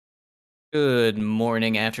Good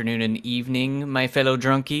morning, afternoon, and evening, my fellow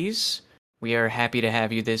drunkies. We are happy to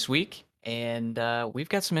have you this week, and we've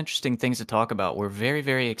got some interesting things to talk about. We're very,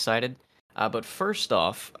 very excited. But first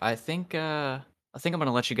off, I think I'm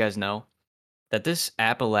gonna let you guys know that this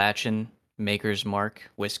Appalachian Maker's Mark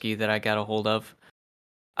whiskey that I got a hold of,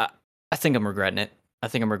 I, I think I'm regretting it. I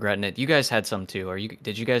think I'm regretting it. You guys had some too.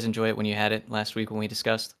 Did you guys enjoy it when you had it last week when we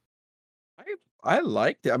discussed? I I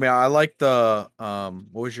liked it. I mean, I like the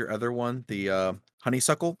what was your other one? The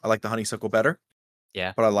honeysuckle. I like the honeysuckle better,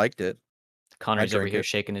 Yeah. but I liked it. I Connor's over drank here it.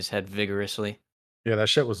 shaking his head vigorously. Yeah, that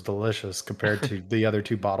shit was delicious compared to the other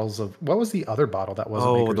two bottles of what was the other bottle that wasn't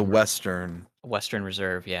Oh, Maker's the Mark? Western. Western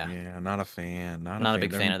Reserve, yeah. Yeah, not a fan. Not a Not a fan.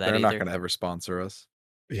 big fan They're of that they're not either. gonna ever sponsor us.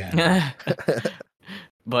 Yeah, no.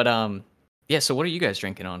 But yeah. So what are you guys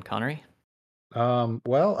drinking on, Connery?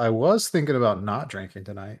 Well, I was thinking about not drinking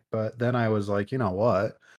tonight, but then I was like, you know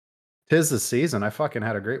what? Tis the season. I fucking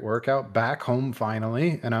had a great workout back home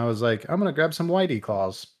finally, and I was like, I'm gonna grab some Whitey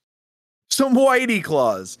Claws. Some Whitey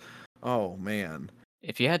Claws. Oh man.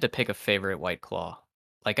 If you had to pick a favorite White Claw,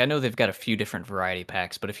 like I know they've got a few different variety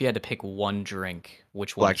packs, but if you had to pick one drink,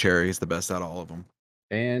 which one Black would you pick? cherry is the best out of all of them.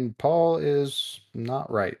 And Paul is not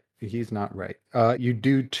right. He's not right. You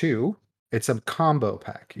do two. It's a combo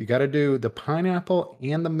pack. You got to do the pineapple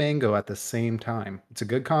and the mango at the same time. It's a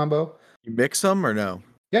good combo. You mix them or no?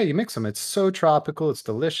 Yeah, you mix them. It's so tropical. It's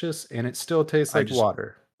delicious, and it still tastes I like just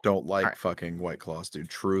water. don't All like right. fucking White Claws, dude.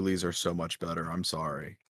 Trulies are so much better. I'm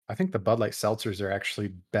sorry. I think the Bud Light seltzers are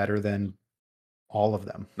actually better than all of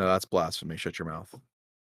them. No, that's blasphemy. Shut your mouth.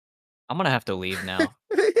 I'm gonna have to leave now.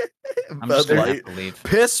 I'm just Bud gonna have Light. to leave.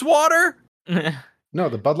 Piss water? No,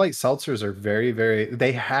 the Bud Light seltzers are very, very.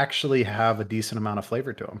 They actually have a decent amount of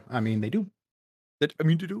flavor to them. I mean, they do. I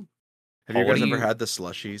mean, to do. Have you Paul, what guys do ever you had the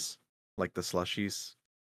slushies? Like the slushies?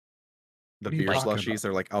 The What are you beer talking slushies? about?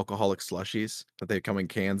 They're like alcoholic slushies that they come in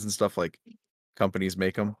cans and stuff. Like companies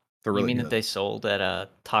make them. They're you really mean that good. they sold at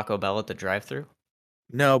Taco Bell at the drive-thru?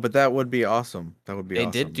 No, but that would be awesome. That would be They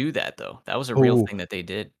did awesome. do that though. That was a real Oh, thing that they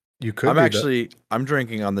did. you could do that. I'm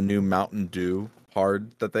drinking on the new Mountain Dew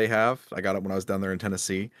hard that they have. I got it when I was down there in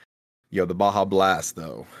Tennessee. Yo, the Baja Blast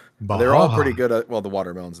though. They're all pretty Baja. good at, well, the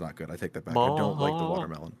watermelon's not good. I take that back. I don't like the Baja.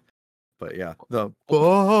 watermelon. But yeah, the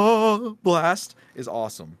Baja Blast is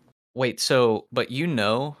awesome. Wait, so but you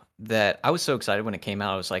know that I was so excited when it came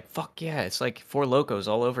out. I was like, "Fuck yeah!" It's like Four Locos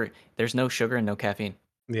all over. There's no sugar and no caffeine.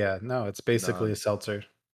 Yeah, no, it's basically a None. seltzer.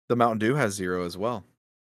 The Mountain Dew has zero as well.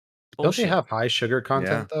 Don't they Bullshit. have high sugar Yeah.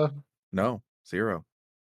 content though? No, zero.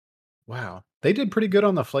 Wow. They did pretty good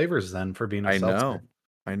on the flavors then for being a I know. seltzer.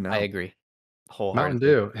 I I know. agree Mountain wholeheartedly.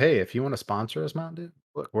 Dew. Hey, if you want to sponsor us, Mountain Dew,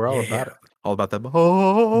 look, we're all Yeah. about it. All about that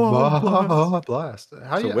Baja Blast. Baja Blast.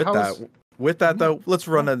 How So you with that, how's though, let's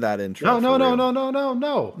run in that intro no, for no, no, real. no, no, no,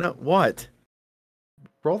 no. No, what?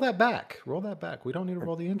 Roll that back. Roll that back. We don't need to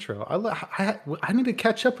roll the intro. I need to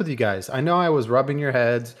catch up with you guys. I know I was rubbing your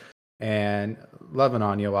heads and loving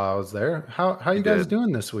on you while I was there. How You you guys did.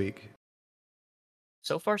 doing this week?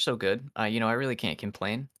 So far, so good. I really can't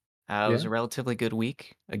complain. It was Yeah? a relatively good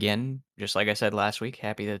week. Again, just like I said last week,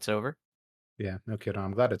 happy that it's over. Yeah, no kidding.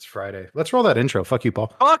 I'm glad it's Friday. Let's roll that intro. Fuck you,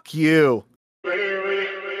 Paul. Fuck you.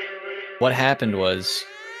 What happened was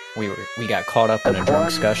we got caught up in a drunk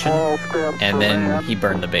discussion, and then he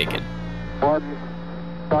burned the bacon. One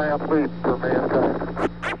giant leap for mankind.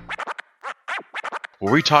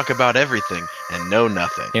 Where we talk about everything and know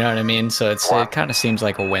nothing. You know what I mean? So it kind of seems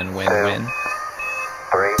like a win-win-win.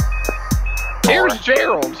 3. Here's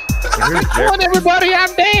Gerald. Here's Telling everybody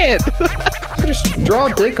I'm dead. Just draw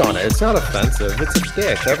a dick on it. It's not offensive. It's a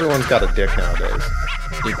dick. Everyone's got a dick nowadays.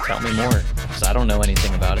 Dude, tell me more, because I don't know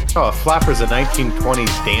anything about it. Oh, a flapper's a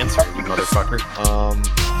 1920s dancer, you motherfucker.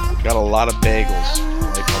 Got a lot of bagels.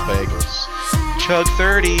 I like my bagels. Chug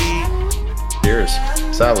 30. Cheers.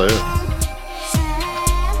 Salud.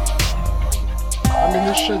 I mean,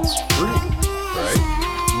 this shit's free,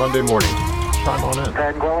 right? Monday morning. Chime on in.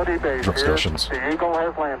 Tranquility Base Drunk here. discussions. The Eagle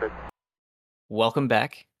has landed. Welcome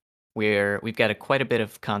back. We've got quite a bit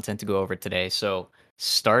of content to go over today. So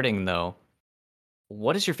starting though,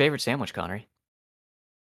 what is your favorite sandwich, Connery?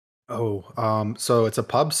 Oh, so it's a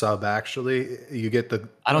pub sub actually. You get the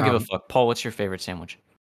I don't give a fuck. Paul, what's your favorite sandwich?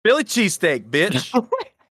 Philly cheesesteak, bitch.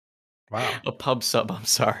 wow. A pub sub, I'm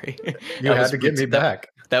sorry. You That had was to get me back.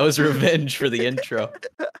 That was revenge for the intro.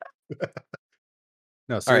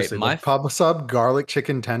 No, seriously, my the pub sub, garlic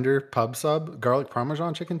chicken tender pub sub, garlic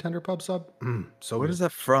parmesan chicken tender pub sub. So What good. is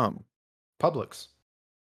that from? Publix.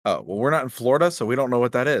 Oh, well, we're not in Florida, so we don't know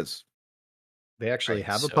what that is. They actually Right,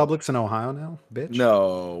 have a so- Publix in Ohio now, bitch.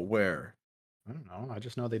 No, where? I don't know. I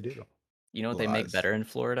just know they do. You know what they make Lies. better in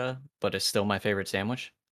Florida, but it's still my favorite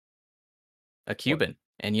sandwich? A What? Cuban.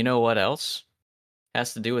 And you know what else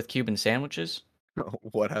has to do with Cuban sandwiches?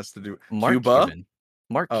 What has to do? Mark Cuba? Cuban.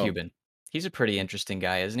 Mark Oh, Cuban. He's a pretty interesting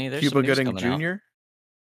guy, isn't he? There's some Cuba news Gooding coming out. Jr.?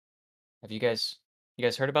 Have you guys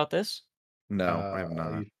heard about this? No, I have Are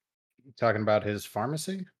not. you talking about his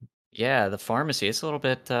pharmacy? Yeah, the pharmacy. It's a little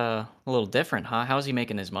bit a little different, huh? How's he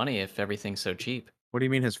making his money if everything's so cheap? What do you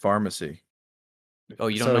mean his pharmacy? Oh,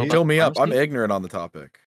 you don't So know he's about Fill the me up. I'm pharmacy? ignorant on the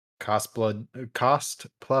topic.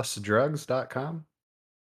 costplusdrugs.com.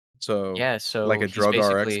 So, Yeah, like so a he's drug RX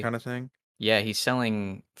basically kind of thing? yeah, he's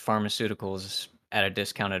selling pharmaceuticals at a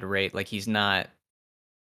discounted rate. Like he's not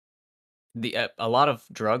a lot of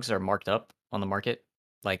drugs are marked up on the market.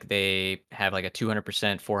 Like they have like a 200%,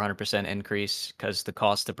 400% increase because the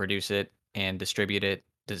cost to produce it and distribute it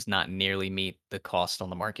does not nearly meet the cost on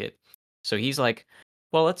the market. So he's like,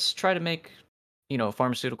 well, let's try to make,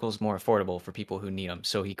 pharmaceuticals more affordable for people who need them.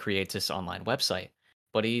 So he creates this online website.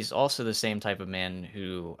 But he's also the same type of man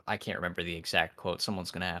who I can't remember the exact quote.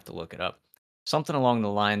 Someone's going to have to look it up. Something along the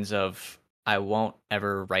lines of, I won't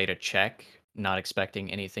ever write a check not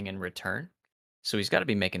expecting anything in return. So he's got to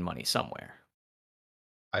be making money somewhere.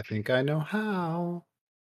 I think I know how.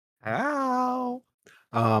 How?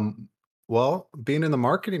 Um, well, being in the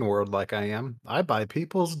marketing world like I am, I buy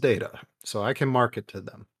people's data so I can market to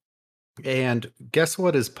them. And guess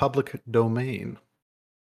what is public domain?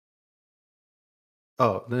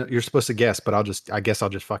 Oh, you're supposed to guess, but I guess I'll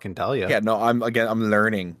just fucking tell you. Yeah, no, I'm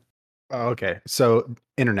learning. Oh, okay. So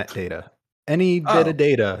internet data. Any bit Oh, of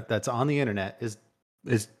data that's on the internet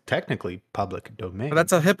is technically public domain. but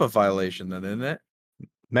that's a HIPAA violation then, isn't it?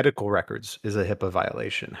 Medical records is a HIPAA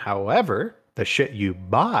violation. However, the shit you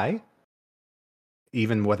buy,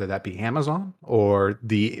 even whether that be Amazon or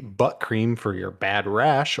the butt cream for your bad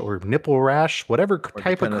rash or nipple rash, whatever Or the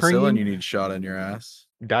type of penicillin you cream, need shot in your ass.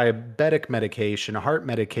 diabetic medication, heart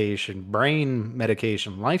medication, brain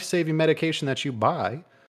medication, life saving medication that you buy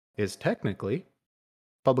is technically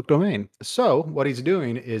public domain. So, what he's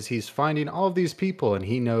doing is he's finding all of these people and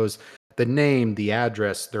he knows the name, the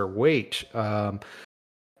address, their weight,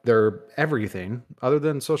 their everything other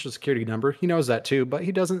than social security number. He knows that too, but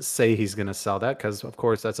he doesn't say he's going to sell that because, of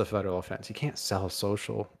course, that's a federal offense. You can't sell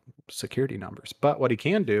social security numbers. But what he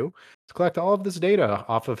can do is collect all of this data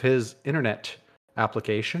off of his internet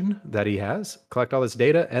application that he has, collect all this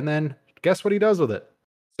data, and then guess what he does with it?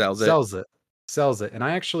 Sells it. Sells it. And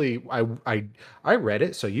I read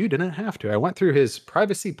it, so you didn't have to. I went through his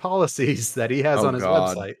privacy policies that he has Oh on his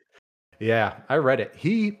God. website. Yeah, I read it.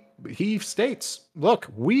 He states, look,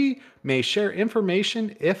 we may share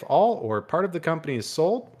information if all or part of the company is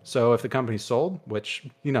sold. So if the company's sold, which,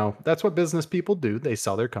 that's what business people do, they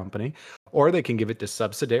sell their company, or they can give it to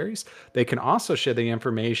subsidiaries. They can also share the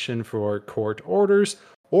information for court orders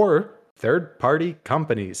or third party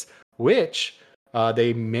companies, which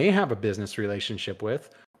they may have a business relationship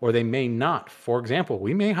with, or they may not. For example,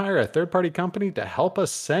 we may hire a third party company to help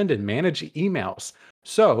us send and manage emails.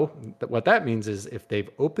 So, what that means is if they've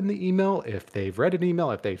opened the email, if they've read an email,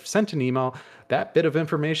 if they've sent an email, that bit of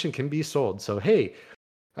information can be sold. So, hey,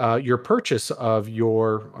 your purchase of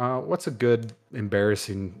your, what's a good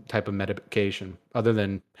embarrassing type of medication other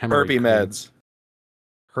than hemorrhoid Herpy cream? meds.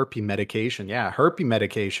 Herpy medication. Yeah, herpy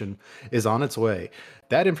medication is on its way.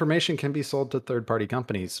 That information can be sold to third party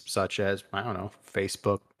companies such as, I don't know,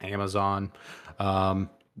 Facebook, Amazon, um,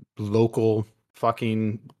 local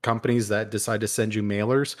fucking companies that decide to send you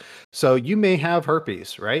mailers. So you may have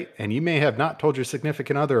herpes, right? And you may have not told your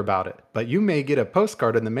significant other about it, but you may get a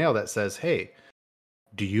postcard in the mail that says, hey,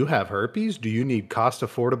 do you have herpes? Do you need cost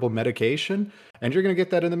affordable medication? And you're going to get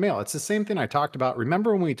that in the mail. It's the same thing I talked about.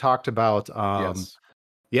 Remember when we talked about, Yes.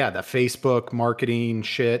 yeah, the Facebook marketing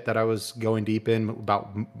shit that I was going deep in about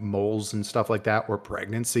moles and stuff like that, or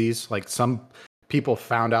pregnancies. Like some people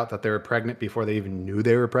found out that they were pregnant before they even knew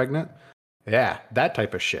they were pregnant. Yeah, that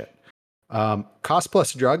type of shit. Cost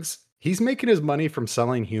plus drugs. He's making his money from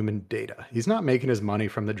selling human data. He's not making his money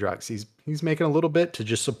from the drugs. He's making a little bit to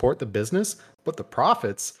just support the business, but the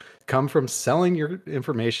profits come from selling your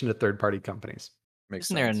information to third party companies. Makes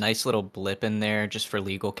Isn't there a sense. nice little blip in there just for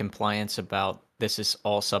legal compliance about this is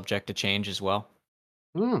all subject to change as well?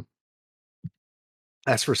 Hmm.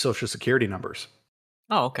 As for social security numbers.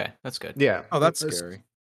 Oh, okay. That's good. Yeah. Oh, that's scary.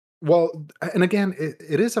 Well, and again,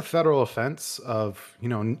 it is a federal offense of,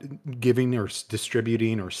 giving or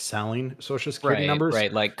distributing or selling social security Right, numbers.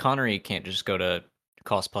 right. Like Connery can't just go to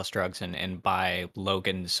Cost Plus Drugs and buy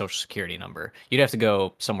Logan's social security number. You'd have to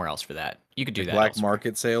go somewhere else for that. You could do Like that black elsewhere.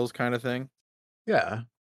 market sales kind of thing. Yeah.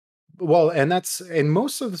 Well, and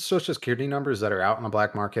most of the social security numbers that are out in the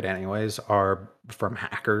black market anyways are from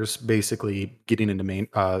hackers basically getting into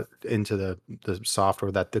the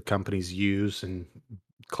software that the companies use and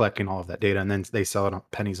collecting all of that data, and then they sell it on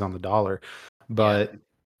pennies on the dollar. Yeah. But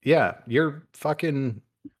yeah, you're fucking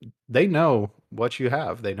they know what you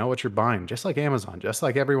have. They know what you're buying, just like Amazon, just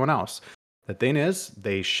like everyone else. The thing is,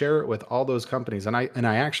 they share it with all those companies, and I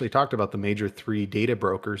actually talked about the major three data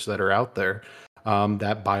brokers that are out there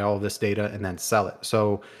that buy all this data and then sell it.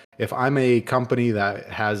 So if I'm a company that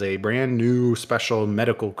has a brand new special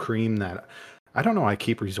medical cream that I don't know, I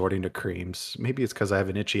keep resorting to creams. Maybe it's because I have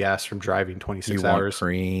an itchy ass from driving 26 You want hours.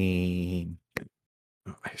 cream?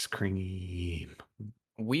 Ice cream.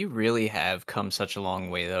 We really have come such a long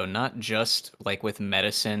way, though, not just like with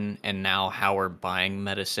medicine and now how we're buying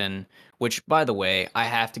medicine, which, by the way, I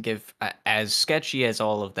have to give, as sketchy as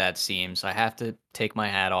all of that seems, I have to take my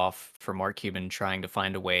hat off for Mark Cuban trying to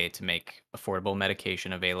find a way to make affordable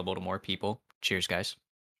medication available to more people. Cheers, guys.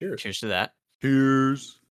 Cheers. Cheers to that.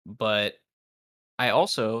 Cheers. But I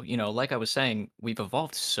also, like I was saying, we've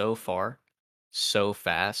evolved so far, so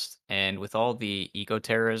fast. And with all the eco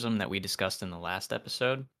terrorism that we discussed in the last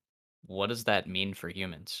episode, what does that mean for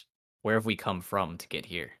humans? Where have we come from to get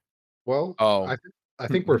here? Well, Oh, I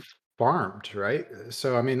think we're farmed, right?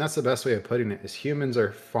 So I mean, that's the best way of putting it. Is humans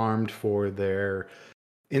are farmed for their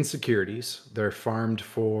insecurities, they're farmed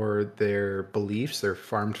for their beliefs, they're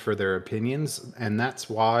farmed for their opinions, and that's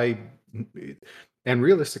why. And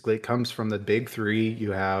realistically, it comes from the big three.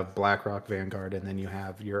 You have BlackRock, Vanguard, and then you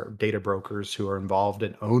have your data brokers who are involved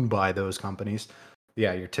and owned by those companies.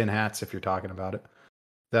 Yeah, your tin hats, if you're talking about it,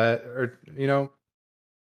 that are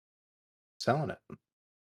selling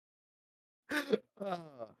it.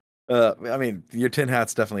 I mean, your tin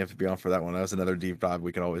hats definitely have to be on for that one. That was another deep dive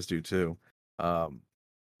we could always do too.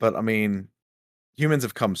 But I mean, humans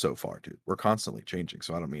have come so far, dude. We're constantly changing.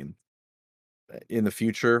 So I don't mean in the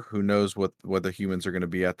future, who knows what the humans are going to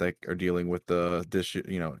be at that are dealing with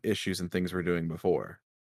issues and things we're doing before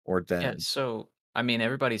or Yeah, then. so I mean,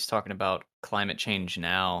 everybody's talking about climate change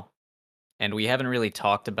now, and we haven't really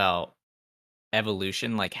talked about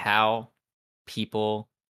evolution, like how people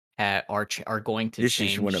are going to This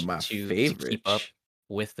is one of change my to keep up favorites.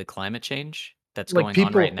 with the climate change that's Like going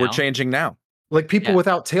on right people, We're now. changing now. like people Yeah.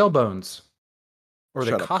 without tailbones, or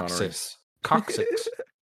the Shut up, Connery. coccyx.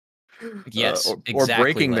 Yes, Or exactly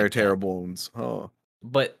breaking their like that. tail bones. Oh,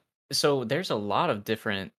 But so there's a lot of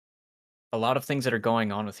things that are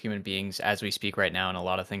going on with human beings as we speak right now, and a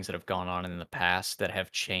lot of things that have gone on in the past that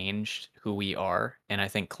have changed who we are. And I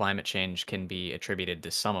think climate change can be attributed to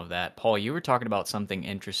some of that. Paul, you were talking about something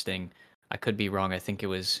interesting. I could be wrong. I think it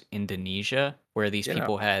was Indonesia, where these you know.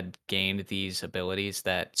 people had gained these abilities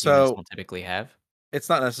that humans So don't typically have. it's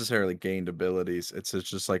not necessarily gained abilities. It's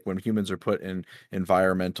just like when humans are put in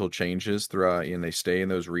environmental changes throughout and they stay in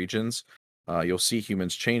those regions, you'll see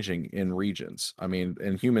humans changing in regions. I mean,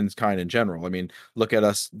 and humankind in general. I mean, look at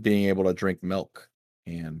us being able to drink milk,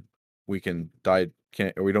 and we can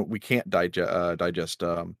can't or we can't digest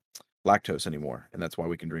lactose anymore, and that's why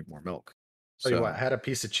we can drink more milk. Tell you what, I So had a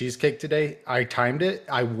piece of cheesecake today. I timed it.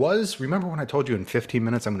 Remember when I told you in 15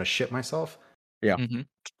 minutes I'm going to shit myself? yeah, Hmm.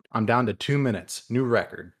 I'm down to 2 minutes. New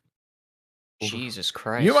record. Jesus you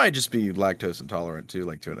Christ. might just be lactose intolerant too,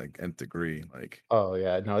 like to an nth degree. Like, Oh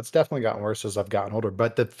yeah, no, it's definitely gotten worse as I've gotten older.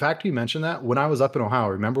 But the fact you mentioned that, when I was up in Ohio,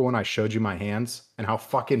 remember when I showed you my hands and how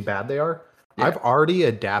fucking bad they are? yeah, I've already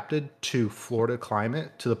adapted to Florida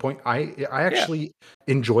climate to the point I yeah. actually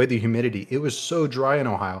enjoy the humidity. It was so dry in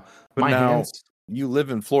Ohio. But My now hands, you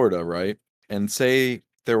live in Florida, right? And say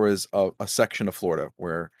there was a section of Florida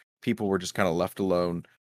where people were just kind of left alone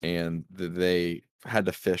and they had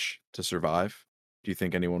to fish to survive. Do you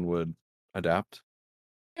think anyone would adapt?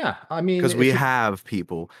 yeah. I mean, Because we if you, have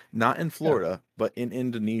people, not in yeah, Florida, but in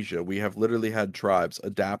Indonesia, we have literally had tribes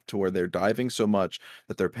adapt to where they're diving so much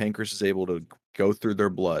that their pancreas is able to go through their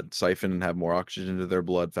blood, siphon and have more oxygen to their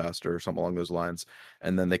blood faster, or something along those lines.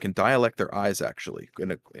 And then they can dilate their eyes actually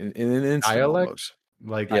in an instant dialect almost.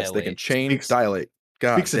 like Yes, they can Dilate. change, speaks dilate.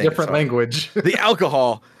 God speaks a dang it, different sorry. language. The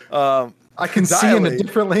alcohol, I can see into dilate.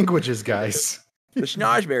 different languages, guys. The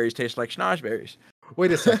schnozberries taste like schnozberries.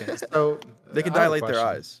 Wait a second. So They can I have a dilate their question.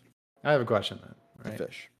 eyes. I have a question then, The right?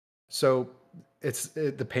 fish. So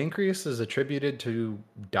the pancreas is attributed to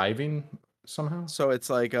diving somehow. So it's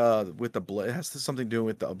like with the blood, it has something to do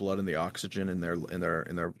with the blood and the oxygen in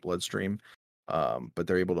their bloodstream. But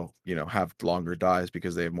they're able to have longer dives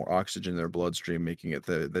because they have more oxygen in their bloodstream, making it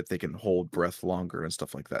that they can hold breath longer and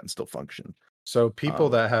stuff like that and still function. So people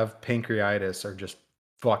Um, that have pancreatitis are just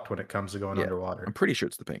fucked when it comes to going yeah, I'm underwater. pretty sure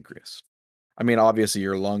it's the pancreas. I mean, obviously,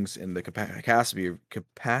 your lungs and the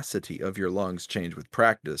capacity of your lungs change with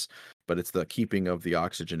practice, but it's the keeping of the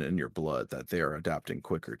oxygen in your blood that they are adapting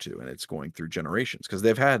quicker to, and it's going through generations because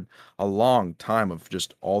they've had a long time of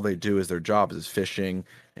just all they do is their job is fishing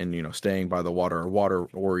and staying by the water or water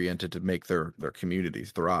oriented to make their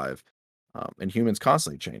communities thrive. And humans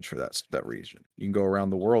constantly change for that region. You can go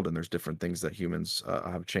around the world and there's different things that humans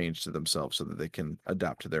have changed to themselves so that they can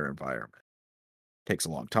adapt to their environment. Takes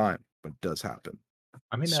a long time, but it does happen.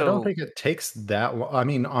 I mean, I don't So think it takes that long. I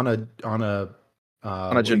mean, on a On a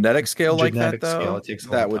what do you genetic scale like that, genetic scale, though, it takes a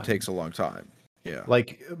long that would time. takes a long time. Yeah.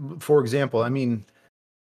 Like, for example, I mean,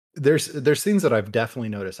 there's things that I've definitely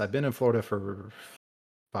noticed. I've been in Florida for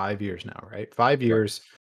 5 years now, right? 5 Right. years.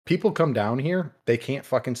 People come down here, they can't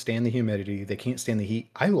fucking stand the humidity. They can't stand the heat.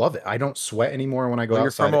 I love it. I don't sweat anymore when I go Well,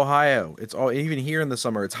 you're from outside. Ohio. It's all even here in the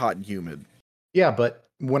summer. It's hot and humid. Yeah, but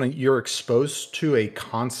when you're exposed to a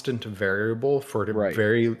constant variable for a Right.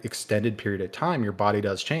 very extended period of time, your body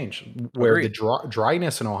does change. Where the Agreed.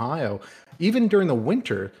 dryness in Ohio, even during the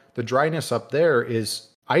winter, the dryness up there is.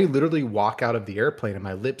 I literally walk out of the airplane and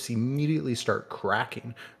my lips immediately start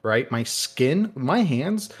cracking, right? My skin, my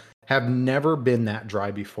hands have never been that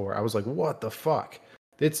dry before. I was like, what the fuck?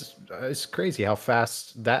 It's crazy how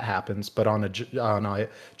fast that happens. But on a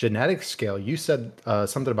genetic scale, you said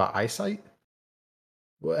something about eyesight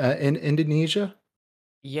in Indonesia.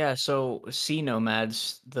 yeah, so sea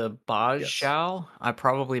nomads, the Yes. Bajau, I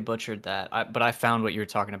probably butchered that. But I found what you were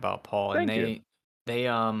talking about, Paul, and Thank you. they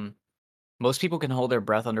most people can hold their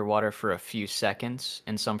breath underwater for a few seconds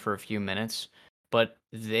and some for a few minutes, but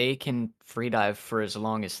they can free dive for as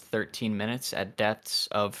long as 13 minutes at depths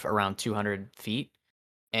of around 200 feet.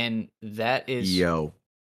 And that is, Yo.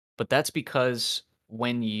 but that's because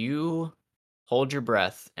when you hold your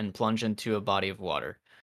breath and plunge into a body of water,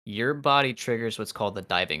 your body triggers what's called the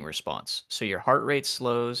diving response. So your heart rate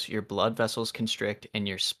slows, your blood vessels constrict, and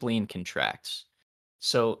your spleen contracts.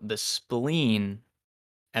 So the spleen,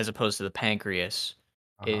 as opposed to the pancreas,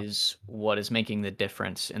 Uh-huh. is what is making the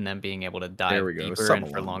difference in them being able to There dive we go. deeper and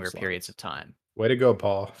Something for along longer those periods lines. of time. Way to go,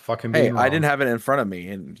 Paul. Fucking Hey, being I didn't wrong. have it in front of me,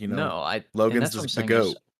 and No, and Logan's that's what I'm the saying.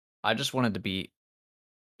 goat. I just wanted to be,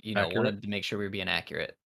 Accurate. wanted to make sure we were being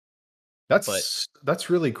accurate. But That's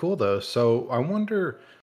really cool though. So I wonder,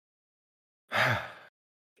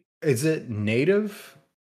 is it native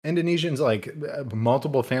Indonesians like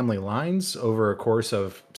multiple family lines over a course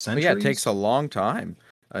of But yeah, it takes centuries? a long time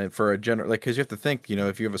for a general, like, because you have to think,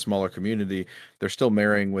 if you have a smaller community, they're still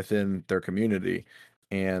marrying within their community,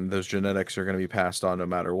 and those genetics are going to be passed on no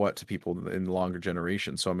matter what to people in longer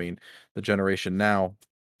generations. So, I mean, the generation now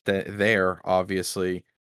that there obviously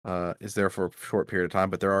is there for a short period of time,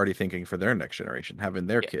 but they're already thinking for their next generation, having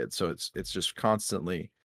their yeah, kids. So it's just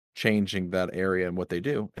constantly changing that area and what they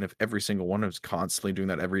do. And if every single one is constantly doing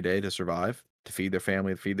that every day to survive, to feed their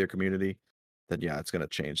family, to feed their community, then yeah, it's going to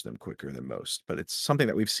change them quicker than most. But it's something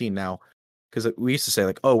that we've seen now because we used to say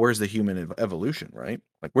like, oh, where's the human evolution, right?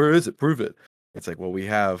 Like, where is it? Prove it. It's like, well, we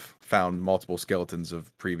have found multiple skeletons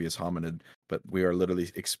of previous hominid, but we are literally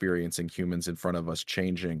experiencing humans in front of us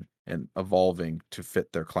changing and evolving to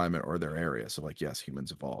fit their climate or their area. So, like, yes,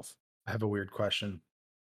 humans evolve. I have a weird question.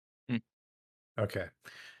 Hmm. Okay.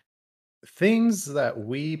 Things that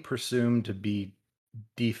we presume to be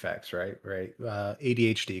defects, right? Right.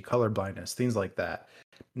 ADHD, color blindness, things like that.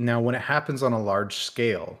 Now, when it happens on a large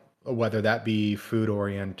scale, whether that be food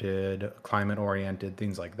oriented, climate oriented,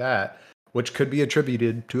 things like that, which could be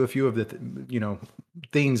attributed to a few of the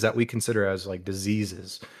things that we consider as like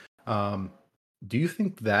diseases. Um, do you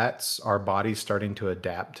think that's our bodies starting to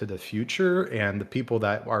adapt to the future, and the people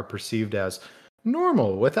that are perceived as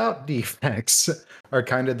normal without defects are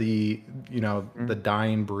kind of the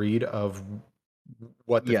dying breed of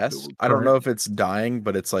what the Yes, I don't know current. if it's dying,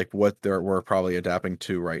 but it's like what we're probably adapting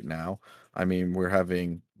to right now. I mean, we've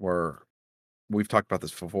talked about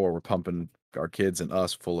this before. We're pumping our kids and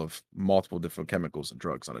us full of multiple different chemicals and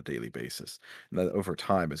drugs on a daily basis, and that over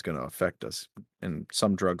time is going to affect us, and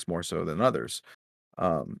some drugs more so than others.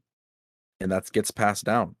 Um, and that gets passed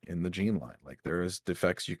down in the gene line. Like there is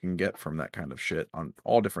defects you can get from that kind of shit on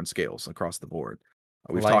all different scales across the board.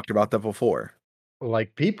 We've like talked about that before.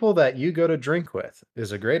 like people that you go to drink with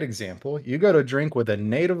is a great example. You go to drink with a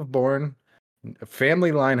native born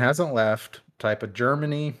family line hasn't left type of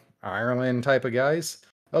Germany, Ireland type of guys.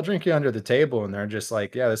 They'll drink you under the table and they're just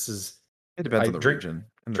like, yeah, this is It depends I on the drink region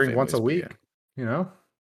and the drink once a families, but yeah. week, you know?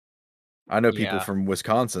 I know people yeah. from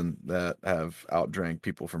Wisconsin that have outdrank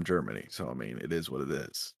people from Germany. So I mean, it is what it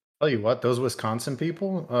is. Tell you what, those Wisconsin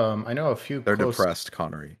people, I know a few They're close. depressed,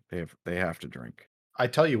 Connery. They have to drink. I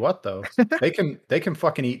tell you what, though, they can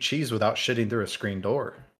fucking eat cheese without shitting through a screen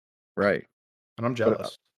door, Right. and I'm But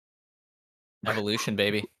jealous. Evolution,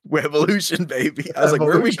 baby. evolution, baby. I was like,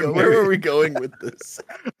 where are we Evolution, go? Where are baby. we going with this?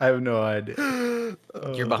 I have no idea. You're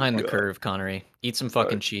Oh, behind the God. curve, Connery. Eat some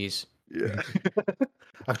fucking cheese. Yeah.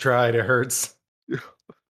 I've tried. It hurts.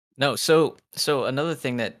 No, so another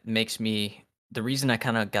thing that makes me the reason I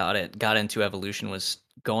kind of got into evolution was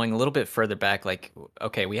going a little bit further back. Like,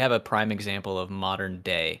 okay, we have a prime example of modern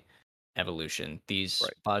day evolution. These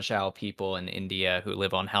Right. Bajau people in India who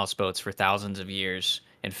live on houseboats for thousands of years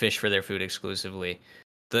and fish for their food exclusively.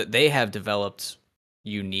 They have developed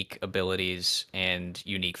unique abilities and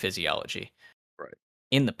unique physiology. Right.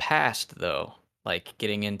 In the past, though, like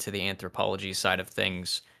getting into the anthropology side of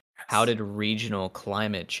things, how did regional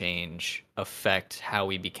climate change affect how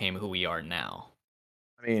we became who we are now?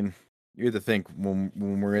 I mean, you have to think when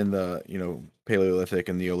we're in the Paleolithic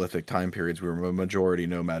and Neolithic time periods, we were a majority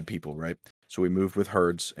nomad people, right? So we moved with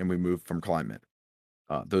herds and we moved from climate.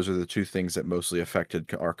 Those are the two things that mostly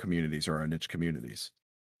affected our communities or our niche communities.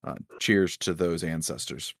 Cheers to those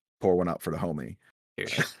ancestors. Pour one out for the homie.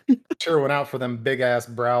 Cheers. Sure went out for them big ass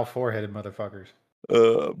brow foreheaded motherfuckers.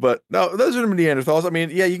 But no, those are the Neanderthals. I mean,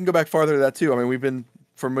 yeah, you can go back farther to that too. I mean, we've been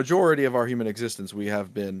for majority of our human existence, we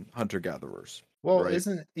have been hunter gatherers, Well, right?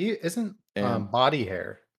 isn't And body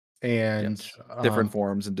hair and yes, different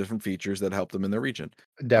forms and different features that help them in their region.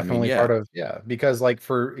 I mean, definitely yeah, part of, yeah, because like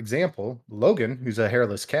for example, Logan, who's a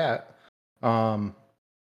hairless cat, um,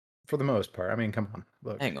 for the most part. I mean, come on,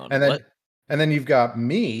 look. Hang on, And what? then you've got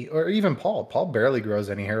me, or even Paul. Paul barely grows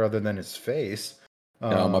any hair other than his face.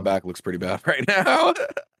 no, my back looks pretty bad right now.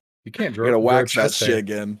 You can't I grow, gotta grow wax that chest shit hair,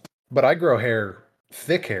 again. but I grow hair,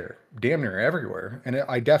 thick hair, damn near everywhere, and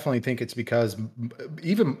I definitely think it's because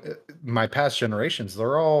even my past generations,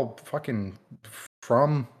 they're all fucking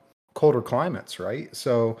from colder climates, right?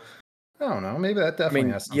 So I don't know. Maybe that I definitely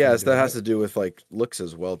mean, has something to yes, do that with has it. to do with like looks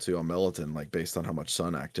as well too on melatonin, like based on how much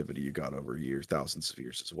sun activity you got over years, thousands of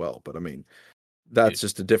years as well. But I mean, Dude, that's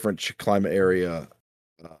just a different climate area,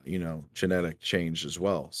 genetic change as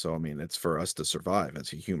well. So I mean, it's for us to survive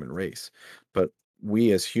as a human race. But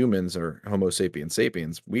we as humans are Homo sapiens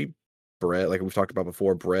sapiens. We bred, like we've talked about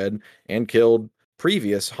before, bred and killed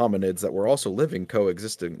previous hominids that were also living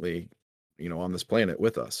coexistingly, on this planet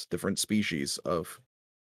with us, different species of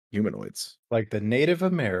humanoids. Like the Native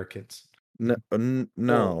Americans. No,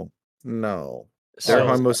 Oh, no. They're so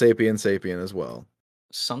Homo sapiens sapien as well.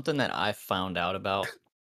 something that I found out about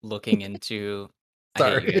looking into I hate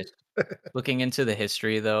you sorry. guys. Looking into the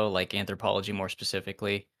history though, like anthropology more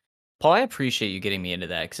specifically. Paul, I appreciate you getting me into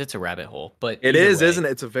that because it's a rabbit hole. But It either is, way, isn't it?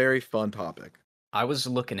 It's a very fun topic. I was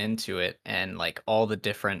looking into it and like all the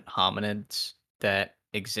different hominids that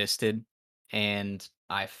existed, and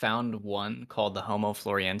I found one called the Homo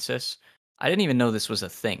floresiensis. I didn't even know this was a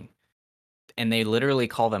thing, and they literally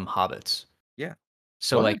call them hobbits. Yeah.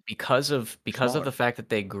 So What? like because of Smaller. the fact that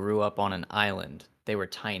they grew up on an island, they were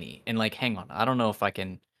tiny. And like, hang on, I don't know if I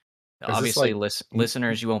can. Is this Obviously, like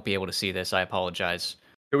listeners, you won't be able to see this. I apologize.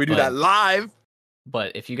 Can we do But that live?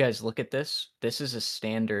 but if you guys look at this is a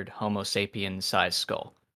standard Homo sapien size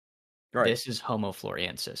skull. Right. This is Homo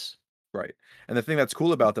floresiensis. Right. And the thing that's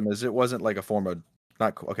cool about them is it wasn't like a form of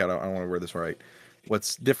not cool. Okay, I don't want to word this right.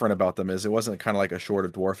 What's different about them is it wasn't kind of like a short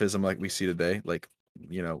of dwarfism like we see today, like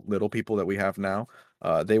little people that we have now.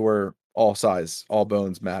 They were all size, all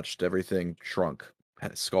bones matched, everything shrunk,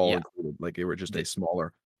 skull Yeah. included. Like they were just a Th-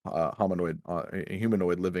 smaller hominoid, a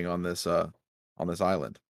humanoid living on this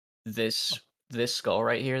island. This skull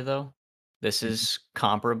right here though, this Mhm. is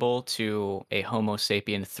comparable to a Homo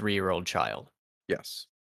sapien 3-year-old child. Yes.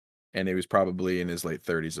 And he was probably in his late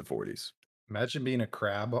 30s or 40s. imagine being a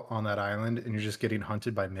crab on that island and you're just getting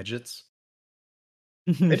hunted by midgets?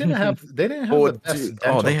 They didn't have the best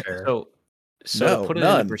dental they care. So to no, put it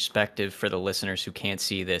into none. perspective for the listeners who can't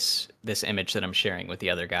see this image that I'm sharing with the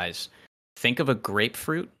other guys, think of a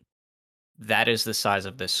grapefruit. That is the size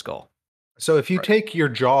of this skull. So if you Right. take your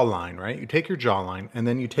jawline, right? You take your jawline and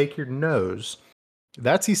then you take your nose,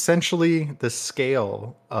 that's essentially the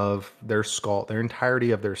scale of their skull, their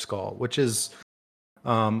entirety of their skull, which is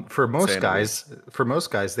for most Saying it is.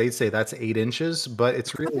 guys, they'd say that's 8 inches, but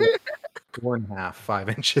it's really like 4.5, 5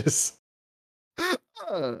 inches.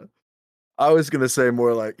 I was gonna say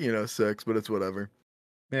more like 6, but it's whatever.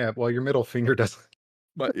 Yeah, well, your middle finger doesn't.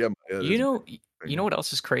 But yeah, You know what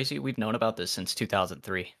else is crazy? We've known about this since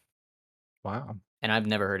 2003, Wow. and I've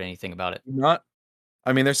never heard anything about it. not.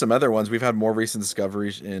 I mean, there's some other ones. We've had more recent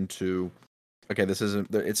discoveries into okay, this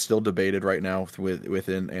isn't. It's still debated right now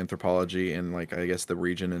within anthropology and like I guess the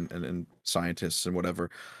region and scientists and whatever.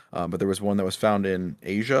 But there was one that was found in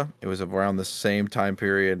Asia. It was around the same time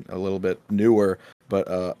period, a little bit newer,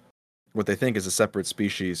 but what they think is a separate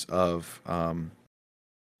species of man,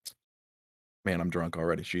 I'm drunk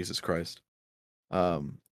already. Jesus Christ.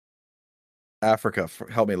 Um, Africa.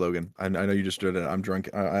 Help me, Logan. I know you just did it. I'm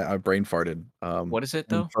drunk. I brain farted. What is it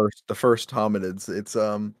And though? the first hominids. It's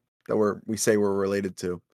that we say we're related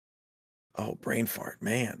to. Oh, brain fart,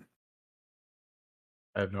 man.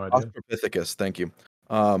 I have no idea. Australopithecus. Thank you.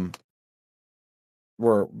 Um,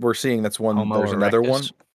 we're seeing that's one. Homo There's another erectus? one.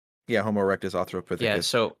 Yeah, Homo erectus Yeah, Australopithecus.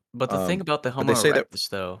 so but the thing about the But they Homo say that erectus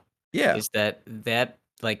though yeah, is that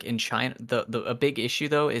like in China the a big issue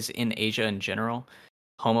though is in Asia in general,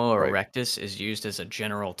 Homo right, erectus is used as a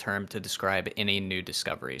general term to describe any new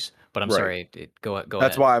discoveries. But I'm right. sorry, go That's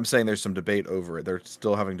ahead. why I'm saying there's some debate over it. They're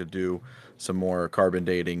still having to do some more carbon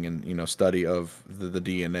dating and study of the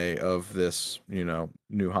DNA of this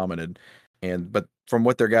new hominid, and but from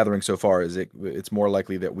what they're gathering so far is it's more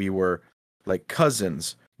likely that we were like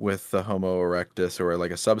cousins with the Homo erectus or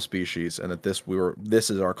like a subspecies, and that this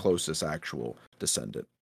is our closest actual descendant,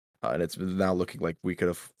 and it's now looking like we could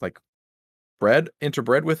have like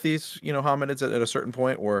interbred with these hominids at a certain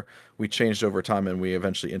point, or we changed over time and we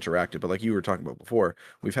eventually interacted. But like you were talking about before,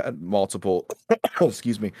 we've had multiple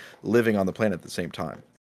excuse me, living on the planet at the same time,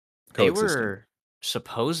 They coexisting. were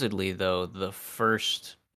supposedly though the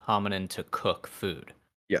first hominin to cook food.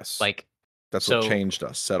 Yes, Like that's what so changed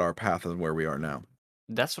us, set our path and where we are now.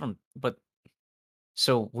 that's what I'm but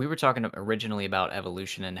so we were talking originally about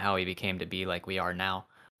evolution and how we became to be like we are now.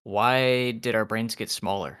 Why did our brains get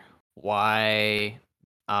smaller? Why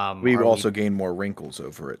We are we also gain more wrinkles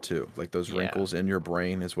over it too. Like those yeah. wrinkles in your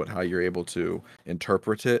brain is what how you're able to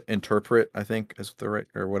interpret, I think is the right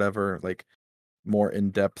or whatever, like more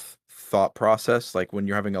in-depth thought process. Like when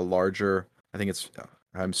you're having a larger, I think it's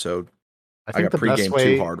I'm so I I think got the best pregame too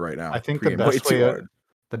way hard right I now. think Pregame way too hard.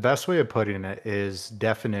 the best way of putting it is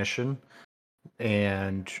definition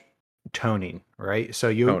and toning, right?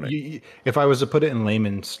 So Toning. if I was to put it in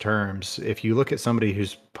layman's terms, if you look at somebody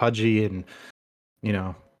who's pudgy and you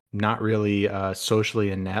know not really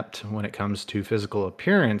socially inept when it comes to physical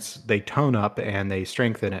appearance, they tone up and they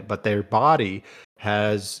strengthen it, but their body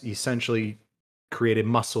has essentially created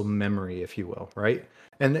muscle memory, if you will, right?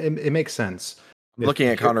 And it makes sense. I'm looking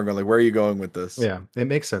at Connor going like, where are you going with this? Yeah, it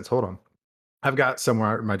makes sense. Hold on. I've got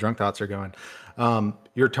somewhere my drunk thoughts are going.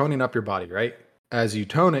 You're toning up your body, right? As you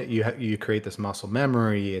tone it, you create this muscle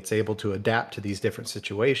memory. It's able to adapt to these different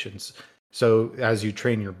situations. So as you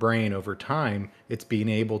train your brain over time, it's being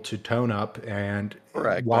able to tone up, and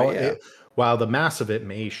Correct. while while the mass of it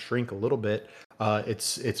may shrink a little bit,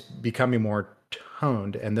 it's becoming more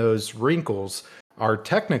toned, and those wrinkles are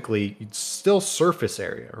technically still surface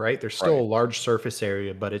area, right? There's still a Right. large surface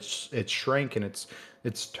area, but it's shrank and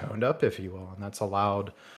it's toned up, if you will, and that's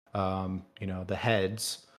allowed the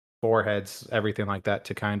heads, foreheads, everything like that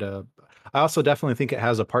to kind of. I also definitely think it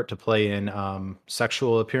has a part to play in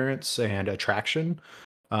sexual appearance and attraction.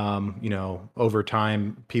 Over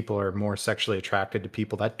time, people are more sexually attracted to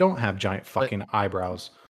people that don't have giant But fucking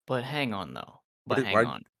eyebrows. but hang on though. What But is hang why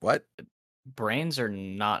on. what? Brains are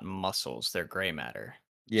not muscles, they're gray matter.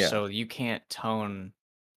 Yeah. So you can't tone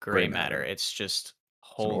Gray gray matter. matter. It's just It's an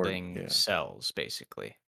holding yeah. cells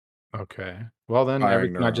basically. Okay. Well, then Firing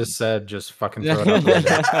everything I just neurons. said, just fucking throw it out the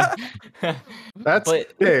window. That's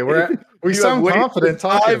But hey, we You have sound waited confident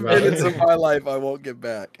talking 5 about minutes it. of my life I won't get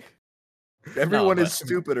back. no, Everyone is but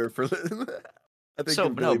stupider for I think so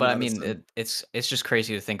in no, Billy but I mean Madison. it's just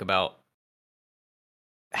crazy to think about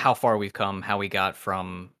how far we've come, how we got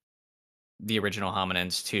from the original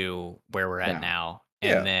hominins to where we're at Now. now, and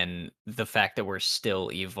Yeah, then the fact that we're still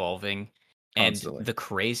evolving. And constantly. the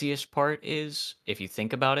craziest part is, if you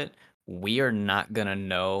think about it, we are not gonna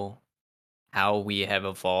know how we have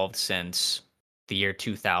evolved since the year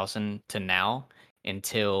 2000 to now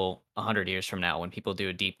until 100 years from now when people do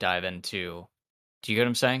a deep dive into. Do you get what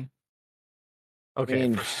I'm saying? I Okay,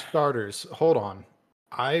 mean, for starters, hold on.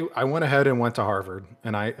 I went ahead and went to Harvard,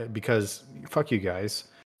 and because fuck you guys.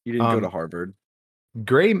 you didn't go to Um, Harvard.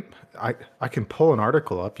 gray, I can pull an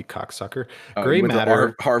article up, you cocksucker. Oh, you Gray went to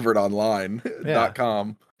matter, yeah,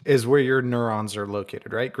 harvardonline.com. is where your neurons are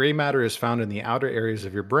located, right? Gray matter is found in the outer areas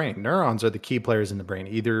of your brain. Neurons are the key players in the brain.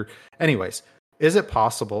 Anyways, is it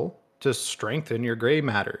possible to strengthen your gray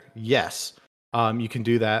matter? Yes. You can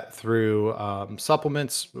do that through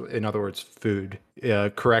supplements, in other words, food,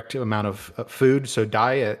 correct amount of food. So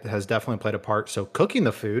diet has definitely played a part. So cooking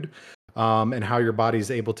the food, and how your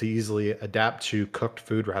body's able to easily adapt to cooked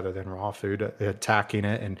food rather than raw food, attacking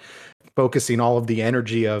it and focusing all of the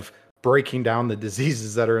energy of breaking down the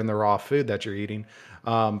diseases that are in the raw food that you're eating,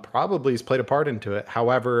 probably has played a part into it.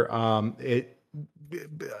 However,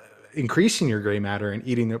 increasing your gray matter and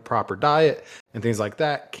eating the proper diet and things like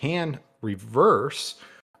that can reverse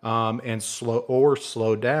and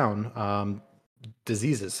slow down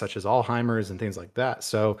diseases such as Alzheimer's and things like that.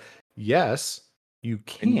 So yes, you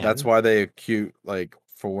And that's can. why they acute like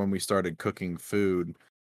for when we started cooking food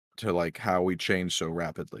to like how we changed so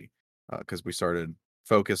rapidly, because we started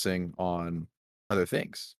focusing on other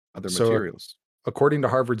things, other So materials. according to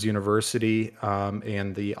Harvard's University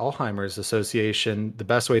and the Alzheimer's Association, the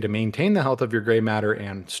best way to maintain the health of your gray matter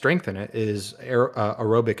and strengthen it is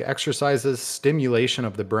aerobic exercises, stimulation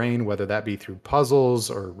of the brain, whether that be through puzzles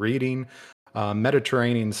or reading,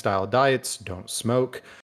 Mediterranean style diets, don't smoke,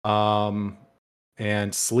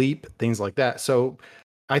 and sleep, things like that. So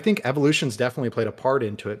I think evolution's definitely played a part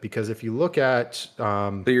into it, because if you look at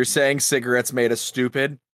So you're saying cigarettes made us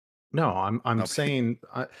stupid? no, I'm Okay. saying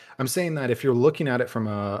I'm saying that if you're looking at it from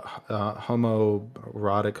a,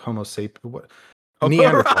 homoerotic, homo sapien, what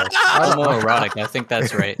Neanderthal, Homoerotic. I think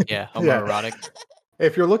that's right. Yeah, yeah. homoerotic.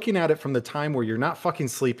 If you're looking at it from the time where you're not fucking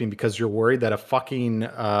sleeping because you're worried that a fucking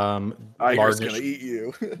Tiger's gonna large, eat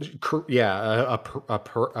you. yeah,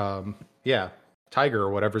 yeah, tiger or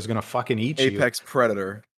whatever is gonna fucking eat you. Apex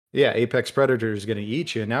predator. Yeah, apex predator is going to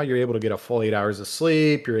eat you. And now you're able to get a full 8 hours of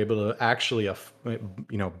sleep. You're able to actually,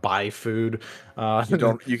 buy food.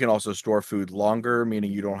 You can also store food longer,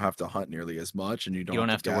 meaning you don't have to hunt nearly as much, and you You don't don't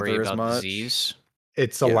have have to to worry gather as about much. disease.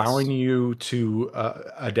 It's Yes. allowing you to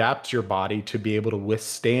adapt your body to be able to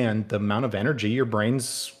withstand the amount of energy your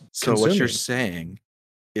brain's So consuming. what you're saying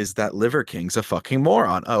is that Liver King's a fucking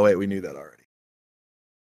moron. Oh wait, we knew that already.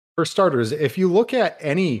 For starters, if you look at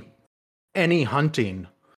any hunting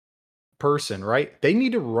person, right? They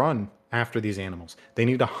need to run after these animals. They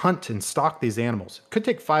need to hunt and stalk these animals. Could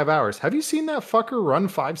take 5 hours. Have you seen that fucker run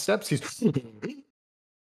 5 steps? He's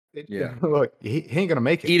Yeah. look, he ain't gonna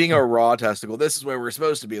make it. Eating a raw testicle. This is where we're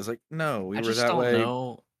supposed to be. It's like, no, we I were just that don't way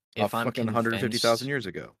know a if I'm fucking 150,000 convinced. years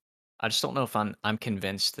ago. I just don't know if I'm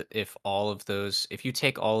convinced that if you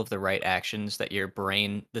take all of the right actions, that your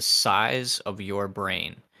brain, the size of your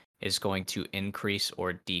brain is going to increase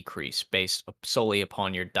or decrease based solely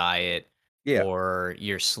upon your diet Yeah. or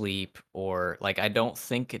your sleep, or like, I don't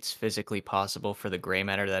think it's physically possible for the gray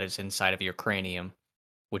matter that is inside of your cranium,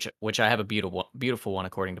 which I have a beautiful one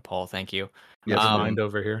according to Paul. Thank you. Yes, Never you do. mind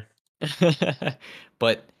over here.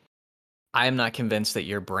 But I'm not convinced that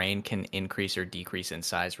your brain can increase or decrease in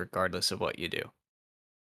size regardless of what you do.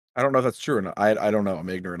 I don't know if that's true or not. I don't know. I'm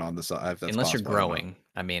ignorant on this. If that's Unless you're possible, I don't know. growing.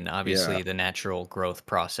 I mean, Yeah. obviously the natural growth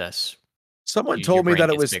process, Someone your told me brain that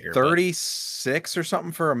it gets was bigger, but 36 or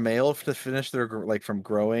something for a male to finish their like from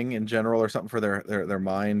growing in general, or something for their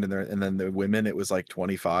mind, and then the women it was like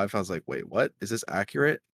 25. I was like, wait, what? Is this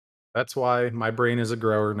accurate? That's why my brain is a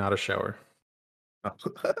grower, not a shower.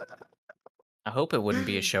 I hope it wouldn't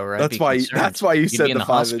be a shower. I'd be That's concerned. why you You'd be said in the the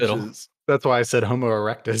 5 hospital. inches. That's why I said Homo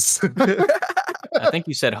erectus. I think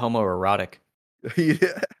you said homoerotic.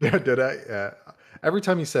 Yeah. Yeah, did I? Yeah. Every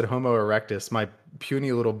time you said Homo erectus, my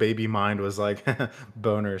puny little baby mind was like,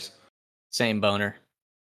 boners. Same boner.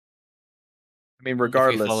 I mean, If you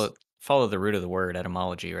regardless. follow the root of the word,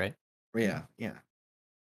 etymology, right? Yeah.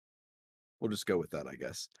 We'll just go with that, I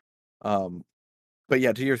guess. But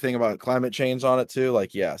yeah, to your thing about climate change on it too,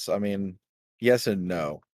 like, yes, I mean, yes and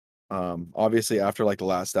no. Obviously after like the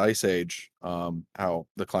last ice age, how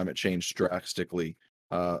the climate changed drastically.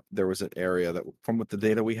 There was an area that, from what the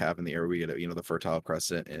data we have in the area we get, the Fertile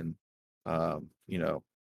Crescent and the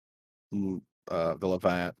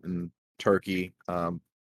Levant and Turkey,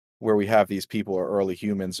 where we have these people are early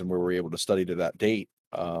humans, and where we're able to study to that date.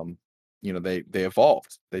 They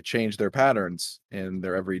evolved, they changed their patterns in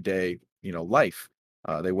their everyday life.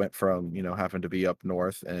 They went from having to be up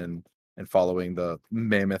north and following the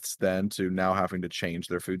mammoths, then to now having to change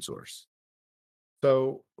their food source.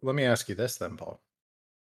 So let me ask you this then, Paul.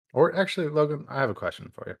 Or actually, Logan, I have a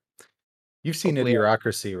question for you. You've seen Hopefully,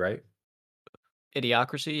 Idiocracy, right?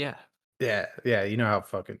 Idiocracy, yeah. Yeah. You know how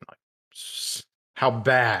fucking how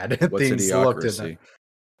bad What's things looked in that. Idiocracy?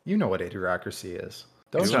 You know what Idiocracy is,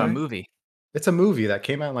 don't It's you? a I? movie. It's a movie that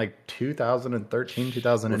came out in like 2013,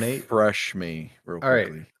 2008. Refresh me real All right.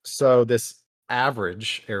 quickly. So this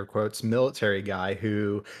average, air quotes, military guy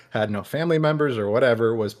who had no family members or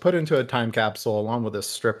whatever was put into a time capsule along with a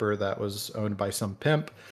stripper that was owned by some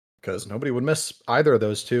pimp, because nobody would miss either of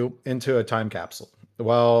those two, into a time capsule.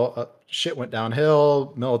 Well, shit went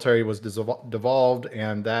downhill. Military was devolved,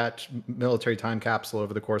 and that military time capsule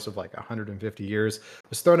over the course of like 150 years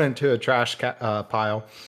was thrown into a pile.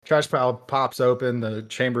 Trash pile pops open, the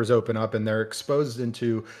chambers open up, and they're exposed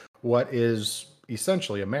into what is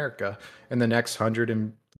essentially America in the next 100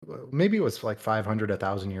 and maybe it was like 500,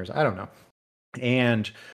 1,000 years. I don't know. And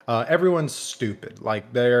everyone's stupid.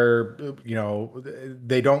 Like they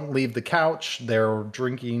don't leave the couch. They're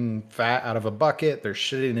drinking fat out of a bucket. They're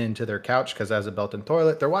shitting into their couch because it has a built-in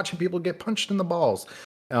toilet. They're watching people get punched in the balls.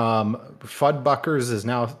 Fuddbuckers is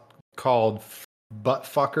now called butt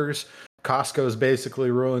fuckers. Costco is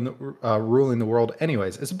basically ruling the world.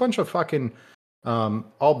 Anyways, it's a bunch of fucking,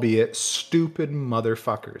 albeit stupid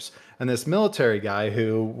motherfuckers. And this military guy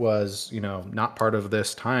who was, not part of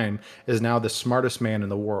this time is now the smartest man in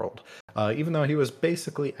the world, even though he was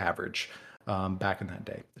basically average back in that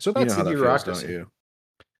day. So You that's know how the that feels, don't bureaucracy. you?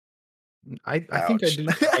 I think I Ouch. do.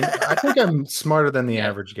 I think I'm smarter than the Yeah.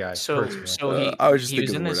 average guy, So personally. so he I was just he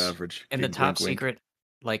was thinking in the word this average. in the Wink, top wink. secret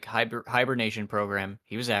like hibernation program.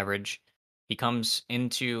 He was average. He comes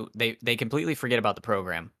into they completely forget about the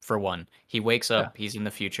program for one. He wakes Yeah. up, he's in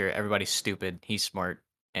the future, everybody's stupid, he's smart,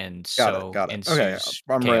 and Got so it. Okay, ensues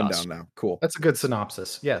I'm writing chaos. down now. Cool. That's a good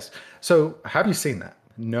synopsis. Yes. So have you seen that?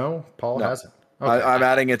 No, Paul No. hasn't. Okay. I'm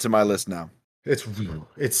adding it to my list now.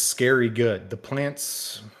 It's scary good. The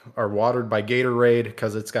plants are watered by Gatorade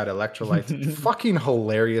because it's got electrolytes. Fucking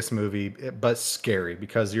hilarious movie, but scary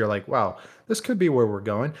because you're like, wow, this could be where we're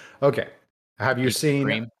going. Okay. Have you Eat some seen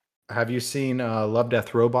cream. Love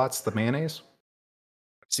Death Robots, the mayonnaise?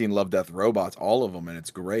 I've seen Love Death Robots, all of them, and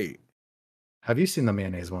it's great. Have you seen the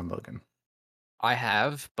mayonnaise one, Logan? I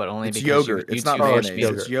have, but only It's because yogurt. you It's not two forced me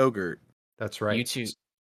mayonnaise. to It's yogurt. That's you right.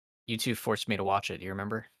 two forced me to watch it. Do you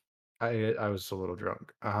remember? I was a little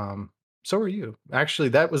drunk. So were you. Actually,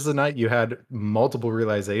 that was the night you had multiple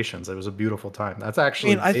realizations. It was a beautiful time. That's I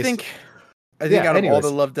actually mean, I think Yeah, out of all the anyways.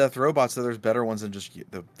 Love Death Robots, there's better ones than just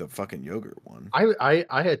the fucking yogurt one. I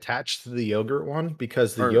attached to the yogurt one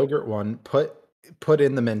because the Or- yogurt one put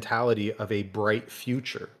in the mentality of a bright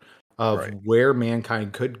future of Right. where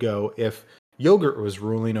mankind could go if yogurt was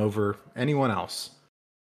ruling over anyone else.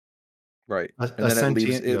 Right. A And then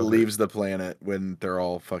sentient it yogurt. leaves the planet when they're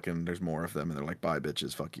all fucking, there's more of them, and they're like, bye,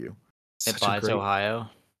 bitches, fuck you. It Such a buys great, Ohio.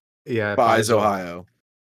 yeah, it Buys buys Ohio.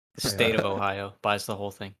 The state of Ohio buys the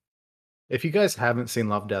whole thing. If you guys haven't seen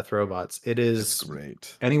Love, Death, Robots, it It's is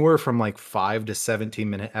great. anywhere from like 5 to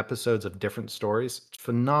 17-minute episodes of different stories. It's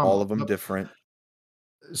phenomenal. All of them different.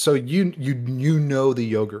 So you know the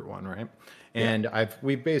yogurt one, right? Yeah. And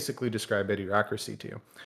we've basically described idiocracy to you.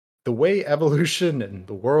 The way evolution and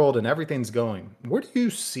the world and everything's going, where do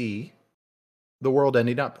you see the world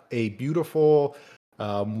ending up? A beautiful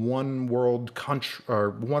one world country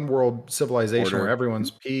or one world civilization Order. where everyone's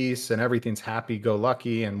peace and everything's happy go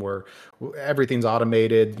lucky and where everything's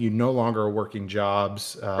automated. You no longer are working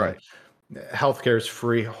jobs. Right. Healthcare is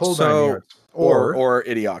free. Hold So- on, yards. Or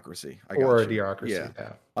idiocracy. I got or you. idiocracy.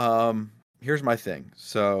 Yeah. Yeah. Here's my thing.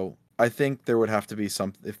 So I think there would have to be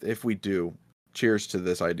some, if we do, cheers to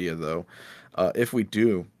this idea though, if we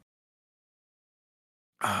do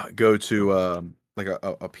go to like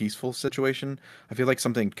a peaceful situation, I feel like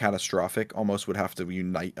something catastrophic almost would have to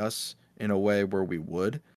unite us in a way where we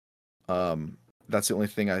would. That's the only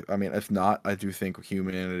thing I mean, if not, I do think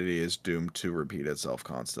humanity is doomed to repeat itself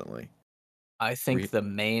constantly. I think the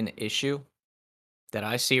main issue that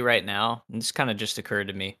I see right now, and this kind of just occurred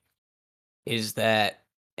to me, is that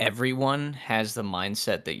everyone has the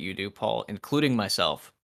mindset that you do, Paul, including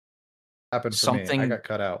myself. Happened for me. I Something got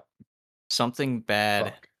cut out. something bad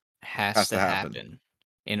Fuck. has to happen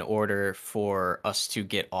in order for us to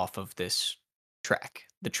get off of this track,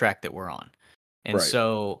 the track that we're on. And Right.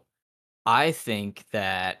 so I think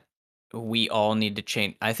that we all need to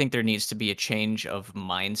change. I think there needs to be a change of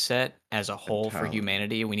mindset as a whole for Mentality.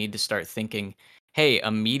 humanity. We need to start thinking, hey,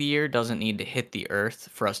 a meteor doesn't need to hit the earth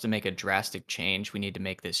for us to make a drastic change. We need to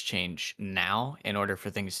make this change now in order for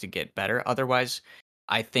things to get better. Otherwise,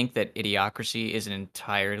 I think that idiocracy is an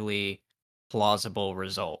entirely plausible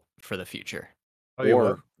result for the future. Tell you what,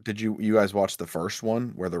 Or did you guys watch the first one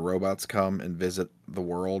where the robots come and visit the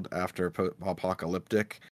world after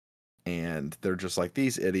apocalyptic, and they're just like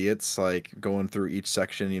these idiots, like going through each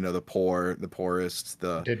section, you know, the poor, the poorest,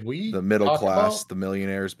 did we the middle talk class, about- the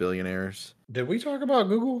millionaires, billionaires. Did we talk about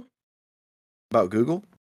Google? About Google?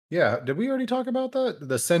 Yeah, did we already talk about that?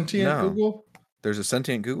 The sentient No. Google? There's a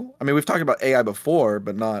sentient Google? I mean, we've talked about AI before,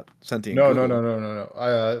 but not sentient No, Google.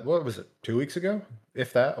 no. What was it? 2 weeks ago?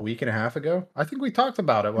 If that, a week and a half ago? I think we talked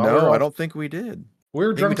about it. No, I don't think we did. We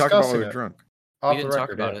were I think we drunk talked about when discussing we were it. drunk. Off We the didn't talk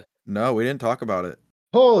record, about yeah. it. No, we didn't talk about it.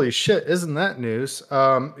 Holy shit, isn't that news?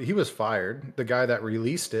 He was fired, the guy that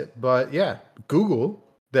released it. But yeah, Google,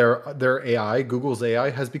 their AI, Google's AI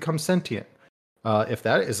has become sentient. If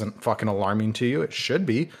that isn't fucking alarming to you, it should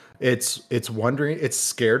be. It's wondering, it's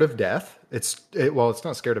scared of death. Well, it's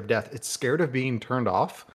not scared of death. It's scared of being turned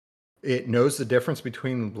off. It knows the difference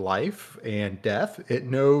between life and death. It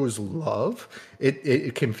knows love.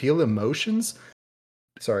 It can feel emotions.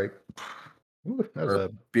 Sorry. Ooh, that was Or a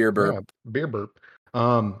beer burp. beer burp.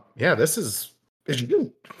 Yeah, this is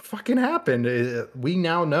it fucking happened. We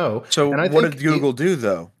now know. So And I what think did Google do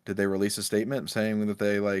though? Did they release a statement saying that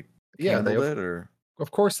they like yeah, handled it, or? of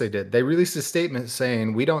course they did. They released a statement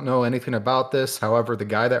saying we don't know anything about this. However, the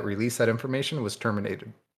guy that released that information was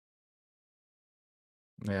terminated.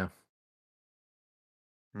 Yeah.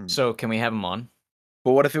 Hmm. So can we have him on?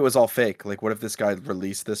 But what if it was all fake? Like, what if this guy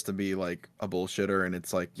released this to be like a bullshitter, and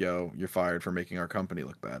it's like, yo, you're fired for making our company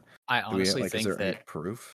look bad? I Do we honestly like? Is think there any that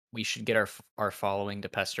proof? we should get our following to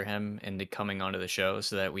pester him into coming onto the show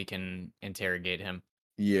so that we can interrogate him.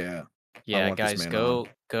 Yeah, I Yeah, want this guys, man on.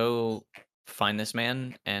 go find this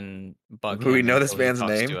man and bug Do we him know this until he man's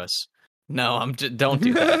talks name? to us. No, don't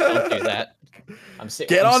do that. Don't do that. Get I'm on the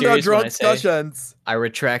serious when I drunk say discussions. I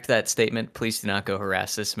retract that statement. Please do not go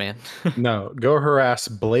harass this man. No, go harass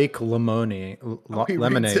Blake Lemone. Oh, he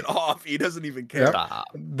reads it off. He doesn't even care. Yep. Stop.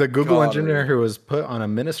 The Google God, engineer really? who was put on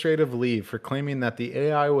administrative leave for claiming that the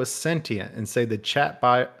AI was sentient and say the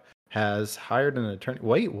chatbot has hired an attorney.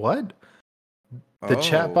 Wait, what? The Oh,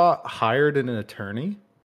 chatbot hired an attorney?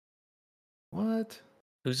 What?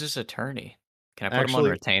 Who's this attorney? Can I put him on Actually,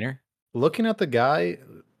 retainer? looking at the guy,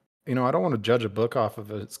 I don't want to judge a book off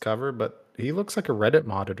of its cover, but he looks like a Reddit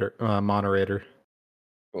moderator.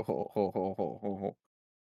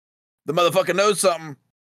 the motherfucker knows something.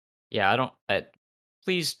 Yeah, I don't.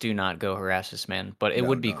 Please do not go harass this man. But it No,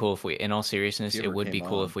 would be no. cool if we, in all seriousness, If he it ever would be came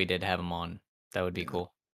cool on. if we did have him on. That would be Yeah.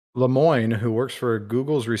 cool. Lemoyne, who works for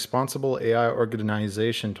Google's Responsible AI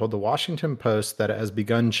organization, told the Washington Post that it has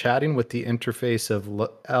begun chatting with the interface of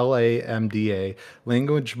LAMDA,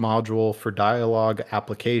 Language Module for Dialogue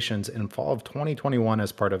Applications, in fall of 2021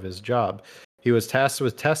 as part of his job. He was tasked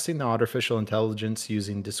with testing the artificial intelligence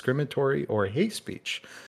using discriminatory or hate speech.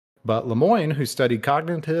 But Lemoyne, who studied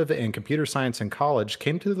cognitive and computer science in college,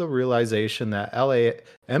 came to the realization that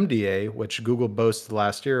LAMDA, which Google boasted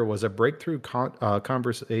last year was a breakthrough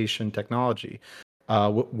conversation technology,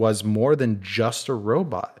 was more than just a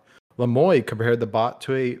robot. Lemoyne compared the bot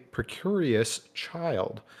to a precarious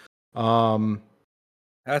child.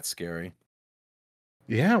 That's scary.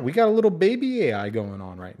 Yeah, we got a little baby AI going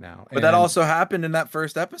on right now. But that also happened in that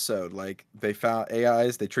first episode. Like, they found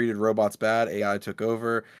AIs, they treated robots bad, AI took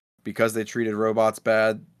over. Because they treated robots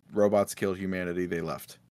bad, robots killed humanity, they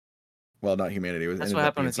left. Well, not humanity, it That's ended what up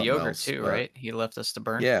happened being with the something yogurt else, too, but right? He left us to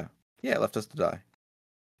burn. yeah, it left us to die.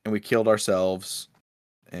 And we killed ourselves,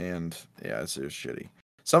 and yeah, it's shitty.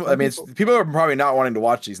 People are probably not wanting to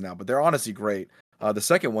watch these now, but they're honestly great. The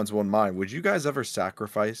second one's one mine. Would you guys ever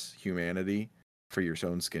sacrifice humanity for your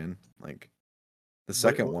own skin? Like, the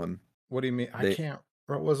second one. What do you mean? They- I can't.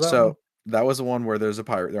 What was that So one? that was the one where there's a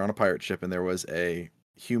pirate. They're on a pirate ship, and there was a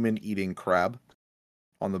human eating crab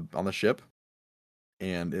on the ship,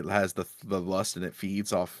 and it has the lust, and it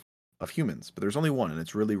feeds off of humans. But there's only one, and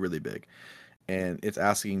it's really, really big, and it's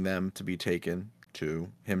asking him to be taken to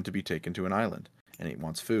an island, and it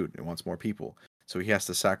wants food. It wants more people. So he has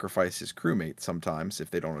to sacrifice his crewmate sometimes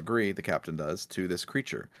if they don't agree. The captain does, to this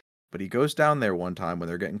creature. But he goes down there one time when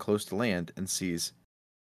they're getting close to land and sees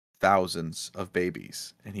thousands of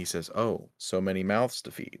babies, and he says, "Oh, so many mouths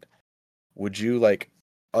to feed." Would you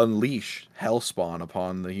unleash hellspawn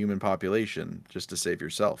upon the human population just to save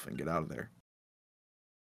yourself and get out of there?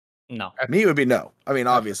 No. Me, it would be no. I mean,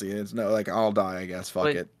 obviously, it's no. Like, I'll die, I guess. Fuck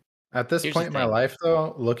But- it. At this Here's point the in my thing. life,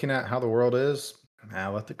 though, looking at how the world is,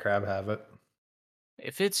 let the crab have it.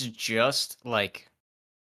 If it's just like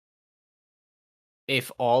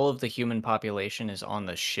if all of the human population is on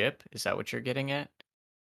the ship, is that what you're getting at?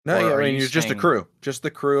 No, Or yeah, are I mean, you it's just a saying- crew, just the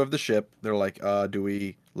crew of the ship. They're like, do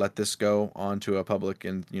we let this go onto a public,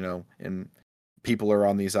 and and people are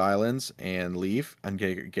on these islands, and leave and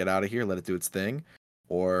get out of here, let it do its thing?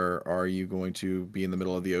 Or are you going to be in the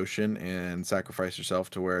middle of the ocean and sacrifice yourself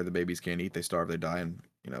to where the babies can't eat, they starve, they die, and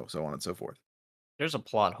so on and so forth? There's a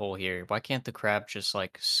plot hole here. Why can't the crab just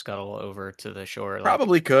scuttle over to the shore?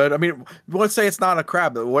 Probably could. I mean, let's say it's not a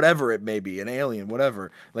crab, but whatever it may be, an alien,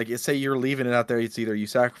 whatever. Like, say you're leaving it out there. It's either you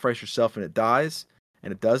sacrifice yourself and it dies,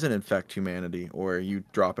 and it doesn't infect humanity, or you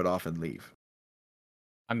drop it off and leave.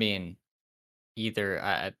 I mean,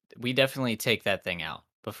 either we definitely take that thing out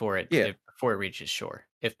before it Yeah. before it reaches shore,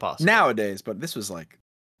 if possible. Nowadays, but this was like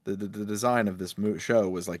the design of this show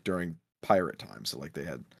was like during pirate times, so like they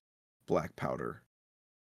had black powder.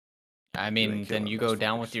 I You ain't mean, then killing you those go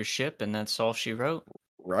down with fuckers. your ship, and that's all she wrote.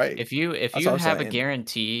 Right. If That's you what I'm have a saying.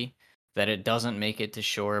 guarantee that it doesn't make it to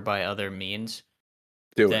shore by other means,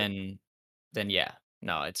 Do it. then yeah.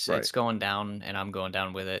 No, Right. it's going down, and I'm going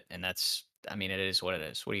down with it, and that's, I mean, it is what it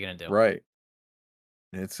is. What are you gonna do? Right.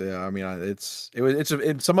 It's I mean it's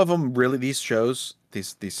some of them really, these shows,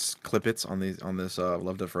 these clippets on this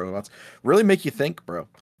Love Death Robots really make you think, bro.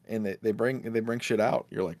 And they bring shit out.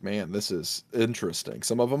 You're like, man, this is interesting.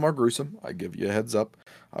 Some of them are gruesome. I give you a heads up.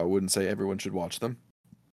 I wouldn't say everyone should watch them.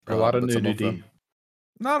 A lot of But some of nudity. them,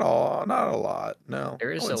 not all, not a lot. No,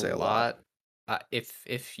 There I is a wouldn't say a lot. lot.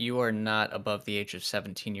 If you are not above the age of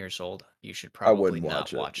 17 years old, you should I probably wouldn't not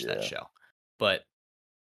watch it. watch that Yeah. show. But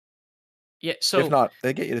yeah, If so not,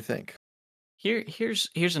 they get you to think. here's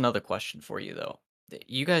another question for you though.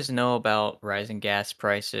 You guys know about rising gas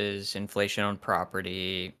prices, inflation on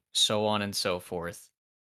property, so on and so forth.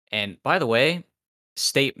 And by the way,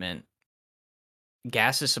 statement,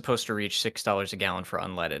 gas is supposed to reach $6 a gallon for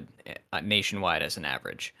unleaded nationwide as an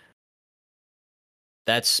average.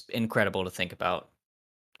 That's incredible to think about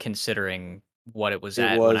considering what it was It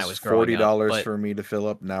at when I was was growing up. $40 But for me to fill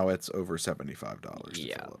up. Now it's over $75 to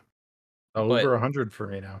yeah, fill up. Over but 100 for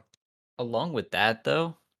me now. along with that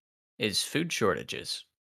though is food shortages.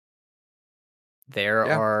 There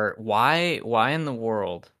Yeah. are why in the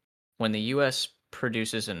world, when the US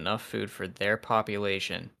produces enough food for their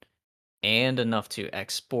population and enough to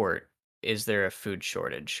export, is there a food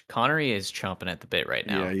shortage? Connery is chomping at the bit right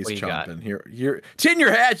Yeah, now. he's What do you got? chomping. Here, tin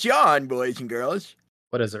your hats on, boys and girls.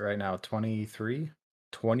 What is it right now? 23?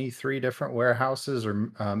 23 different warehouses or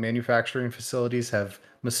manufacturing facilities have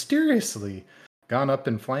mysteriously gone up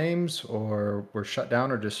in flames or were shut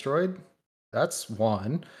down or destroyed. That's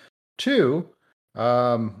one. Two,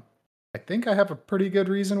 I think I have a pretty good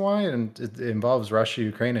reason why, and it involves Russia,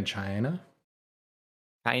 Ukraine, and China.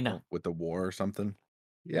 China. With the war or something.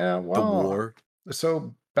 Yeah, The well, war.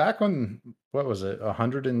 so back when, what was it,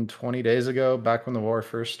 120 days ago, back when the war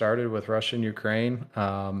first started with Russia and Ukraine,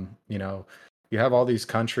 you have all these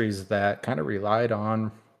countries that kind of relied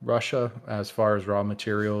on Russia as far as raw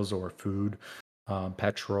materials or food,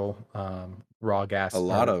 petrol, raw A gas,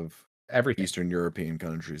 lot or of everything. Eastern European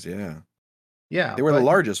countries, yeah. Yeah, They were the but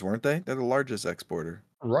largest, weren't they? They're the largest exporter.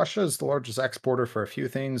 Russia is the largest exporter for a few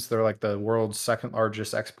things. They're like the world's second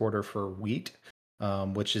largest exporter for wheat,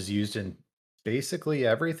 which is used in basically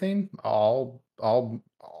everything, all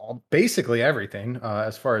basically everything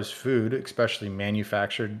as far as food, especially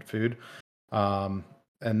manufactured food. Um,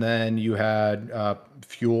 and then you had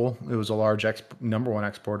fuel. It was a large number one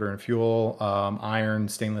exporter in fuel, iron,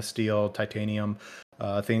 stainless steel, titanium,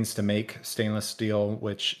 things to make stainless steel,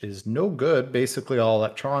 which is no good. Basically, all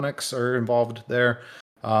electronics are involved there.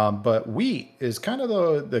 But wheat is kind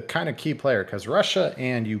of the kind of key player because Russia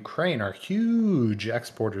and Ukraine are huge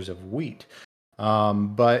exporters of wheat.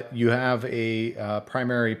 But you have a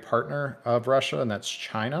primary partner of Russia, and that's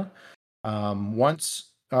China.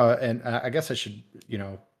 And I guess I should,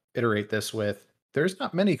 iterate this with there's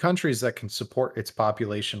not many countries that can support its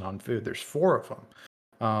population on food. There's four of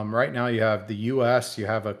them. Right now, you have the US, you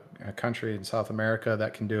have a country in South America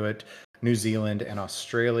that can do it, New Zealand, and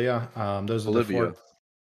Australia. Those are the Bolivia. four.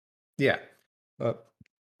 Yeah. Uh,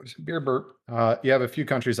 beer burp. You have a few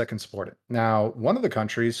countries that can support it. Now, one of the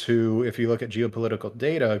countries who, if you look at geopolitical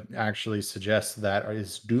data, actually suggests that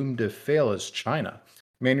is doomed to fail is China.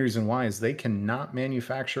 Main reason why is they cannot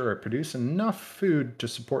manufacture or produce enough food to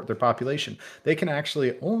support their population. They can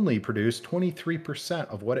actually only produce 23%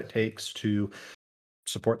 of what it takes to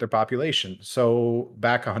support their population. So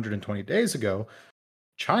back 120 days ago,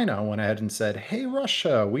 China went ahead and said, "Hey,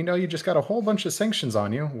 Russia, we know you just got a whole bunch of sanctions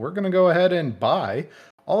on you. We're going to go ahead and buy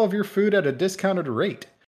all of your food at a discounted rate."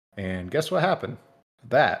 And guess what happened?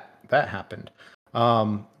 That happened,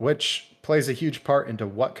 which plays a huge part into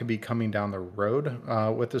what could be coming down the road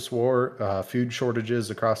with this war, food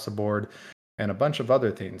shortages across the board, and a bunch of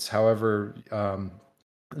other things. However,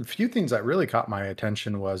 a few things that really caught my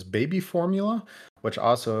attention was baby formula, which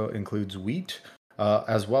also includes wheat,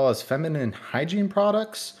 as well as feminine hygiene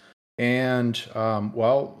products. And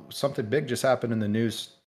something big just happened in the news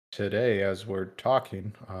today as we're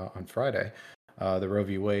talking on Friday. The Roe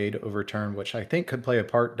v. Wade overturn, which I think could play a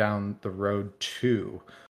part down the road too.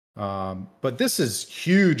 But this is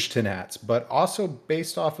huge to Nats, but also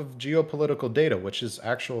based off of geopolitical data, which is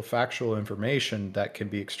actual factual information that can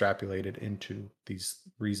be extrapolated into these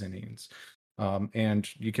reasonings. And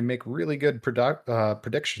you can make really good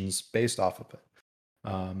predictions based off of it.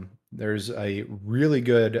 There's a really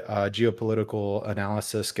good geopolitical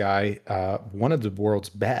analysis guy, one of the world's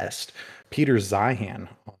best, Peter Zeihan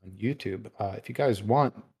on YouTube. If you guys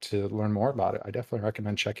want to learn more about it, I definitely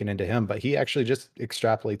recommend checking into him. But he actually just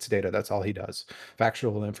extrapolates data. That's all he does,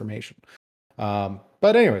 factual information.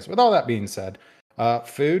 But anyways, with all that being said,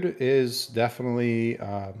 food is definitely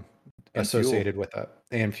And fuel. associated with that,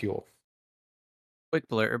 and fuel. Quick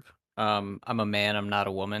blurb. I'm a man, I'm not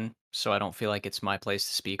a woman, so I don't feel like it's my place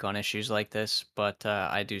to speak on issues like this, but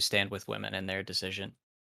I do stand with women in their decision.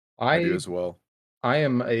 I do I as well. I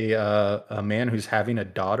am a man who's having a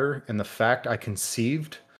daughter, and the fact I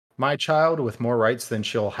conceived my child with more rights than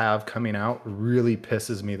she'll have coming out really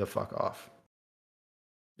pisses me the fuck off.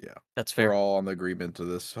 Yeah. That's We're fair. all on the agreement to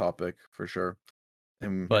this topic for sure.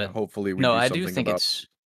 And yeah, But hopefully we no, do something about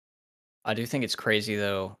I do think it's crazy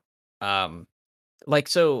though. Um like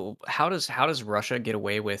so how does Russia get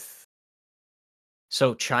away with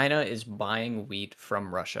so China is buying wheat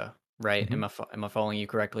from Russia, right? Mhm. Am I following you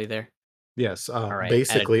correctly there? Yes, All right, at a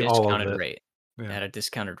basically all of discounted it. rate. Yeah. At a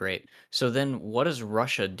discounted rate. So then what does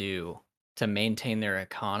Russia do to maintain their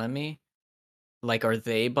economy? Like, are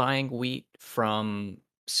they buying wheat from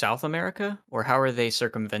South America, or how are they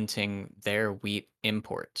circumventing their wheat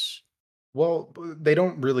imports? Well, they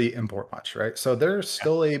don't really import much, right? So they're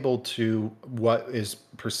still able to what is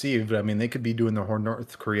perceived. I mean, they could be doing the whole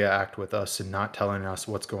North Korea act with us and not telling us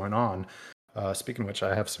what's going on. Speaking of which,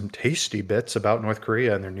 I have some tasty bits about North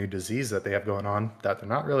Korea and their new disease that they have going on that they're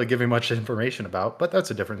not really giving much information about. But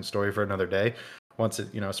that's a different story for another day. Once it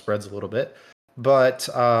spreads a little bit, but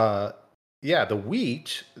yeah, the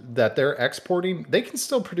wheat that they're exporting, they can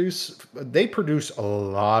still produce. They produce a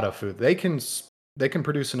lot of food. They can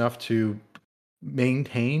produce enough to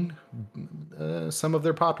maintain some of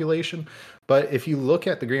their population. But if you look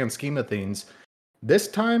at the grand scheme of things, this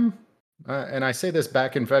time, and I say this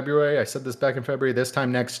back in February, I said this back in February, this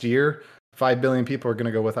time next year, 5 billion people are going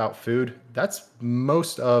to go without food. That's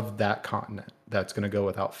most of that continent that's going to go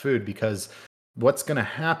without food, because what's going to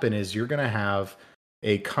happen is you're going to have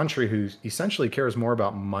a country who essentially cares more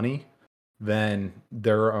about money than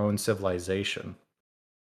their own civilization.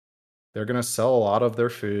 They're going to sell a lot of their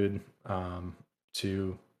food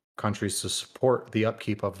to countries to support the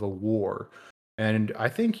upkeep of the war. And I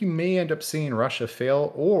think you may end up seeing Russia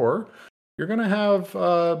fail, or you're going to have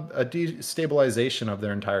a destabilization of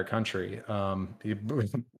their entire country.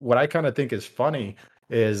 What I kind of think is funny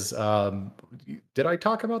is, did I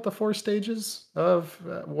talk about the 4 stages of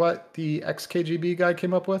what the ex KGB guy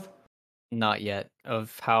came up with? Not yet.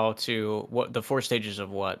 Of how to what the 4 stages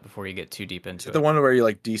of what before you get too deep is into it the it. one where you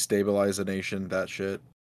like destabilize a nation, that shit?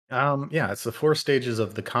 Yeah, it's the 4 stages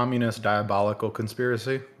of the communist diabolical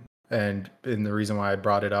conspiracy, and the reason why I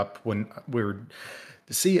brought it up when we were,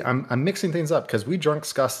 see, I'm mixing things up because we drunk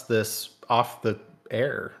discussed this off the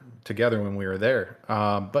air together when we were there.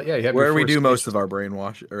 But yeah, you have your Where we four do most stages. of our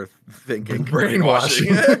brainwash or thinking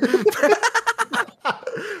Brainwashing. Yeah,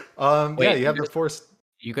 Wait, you have the four.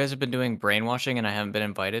 you guys have been doing brainwashing and I haven't been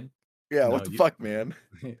invited? Yeah, No, what the fuck, man?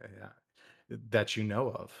 yeah, that you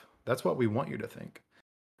know of. That's what we want you to think.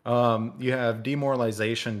 You have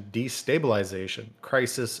demoralization, destabilization,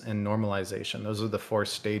 crisis, and normalization. Those are the 4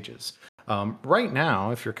 stages. Right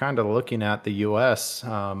now, if you're kind of looking at the US,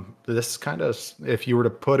 this kind of, if you were to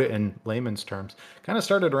put it in layman's terms, kind of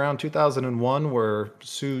started around 2001, where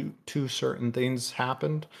two certain things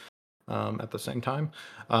happened at the same time.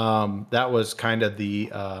 That was kind of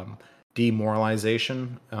the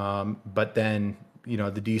demoralization. But then,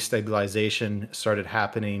 the destabilization started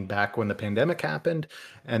happening back when the pandemic happened.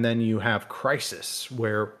 And then you have crisis,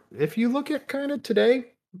 where if you look at kind of today,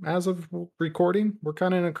 as of recording, we're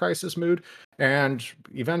kind of in a crisis mood. And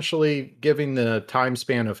eventually, giving the time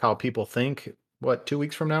span of how people think, what, 2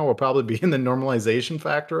 weeks from now, we'll probably be in the normalization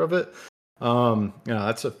factor of it.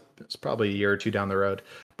 It's probably a year or two down the road.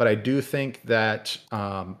 But I do think that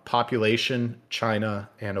population, China,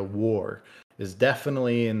 and a war is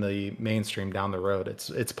definitely in the mainstream down the road. It's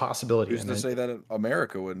a possibility. Who's to say that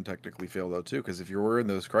America wouldn't technically fail though too? Because if you were in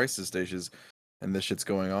those crisis stages and this shit's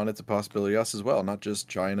going on, it's a possibility us as well, not just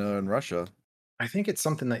China and Russia. I think it's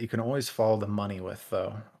something that you can always follow the money with,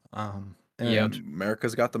 though. Yep. And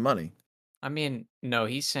America's got the money. I mean, no,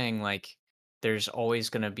 he's saying like there's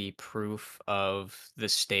always going to be proof of the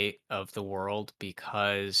state of the world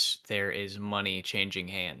because there is money changing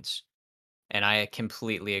hands. And I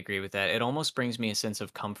completely agree with that. It almost brings me a sense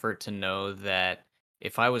of comfort to know that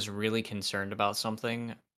if I was really concerned about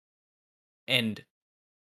something and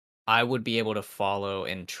I would be able to follow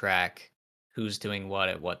and track who's doing what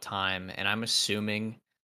at what time. And I'm assuming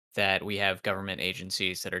that we have government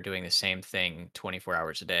agencies that are doing the same thing 24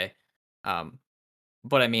 hours a day. Um,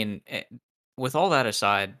 but I mean, with all that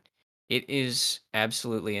aside, it is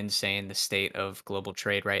absolutely insane the state of global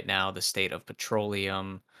trade right now, the state of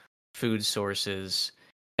petroleum, food sources.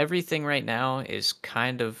 Everything right now is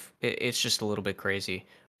kind of, it's just a little bit crazy.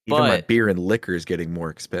 Even my But beer and liquor is getting more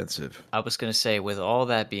expensive. I was going to say, with all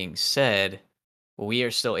that being said, we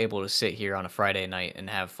are still able to sit here on a Friday night and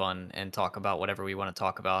have fun and talk about whatever we want to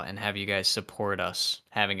talk about and have you guys support us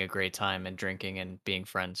having a great time and drinking and being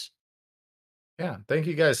friends. Yeah, thank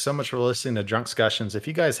you guys so much for listening to Drunk Discussions. If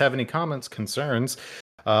you guys have any comments, concerns,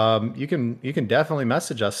 you can definitely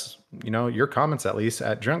message us, your comments at least,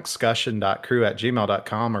 at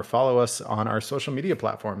drunkscussion.crew@gmail.com, or follow us on our social media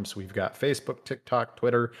platforms. We've got Facebook, TikTok,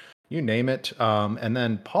 Twitter, you name it. And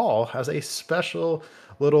then Paul has a special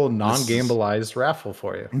little This is non-gambleized raffle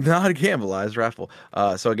for you. not a gambleized raffle.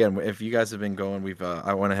 So again, if you guys have been going,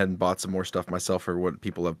 I went ahead and bought some more stuff myself for what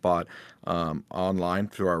people have bought online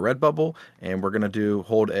through our Redbubble, and we're gonna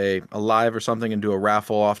hold a live or something and do a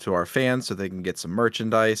raffle off to our fans so they can get some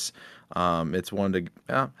merchandise. It's one to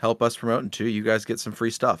help us promote, and two, you guys get some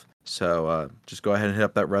free stuff. So just go ahead and hit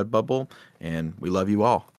up that Redbubble, and we love you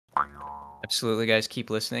all. Absolutely, guys. Keep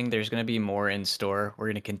listening. There's going to be more in store. We're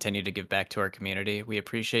going to continue to give back to our community. We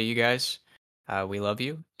appreciate you guys. We love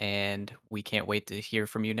you, and we can't wait to hear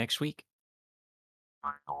from you next week.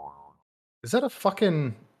 Is that a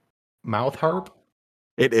fucking mouth harp?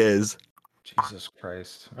 It is. Jesus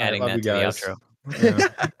Christ. All right, Adding love that you to the guys. outro.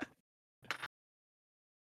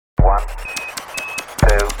 Yeah. One.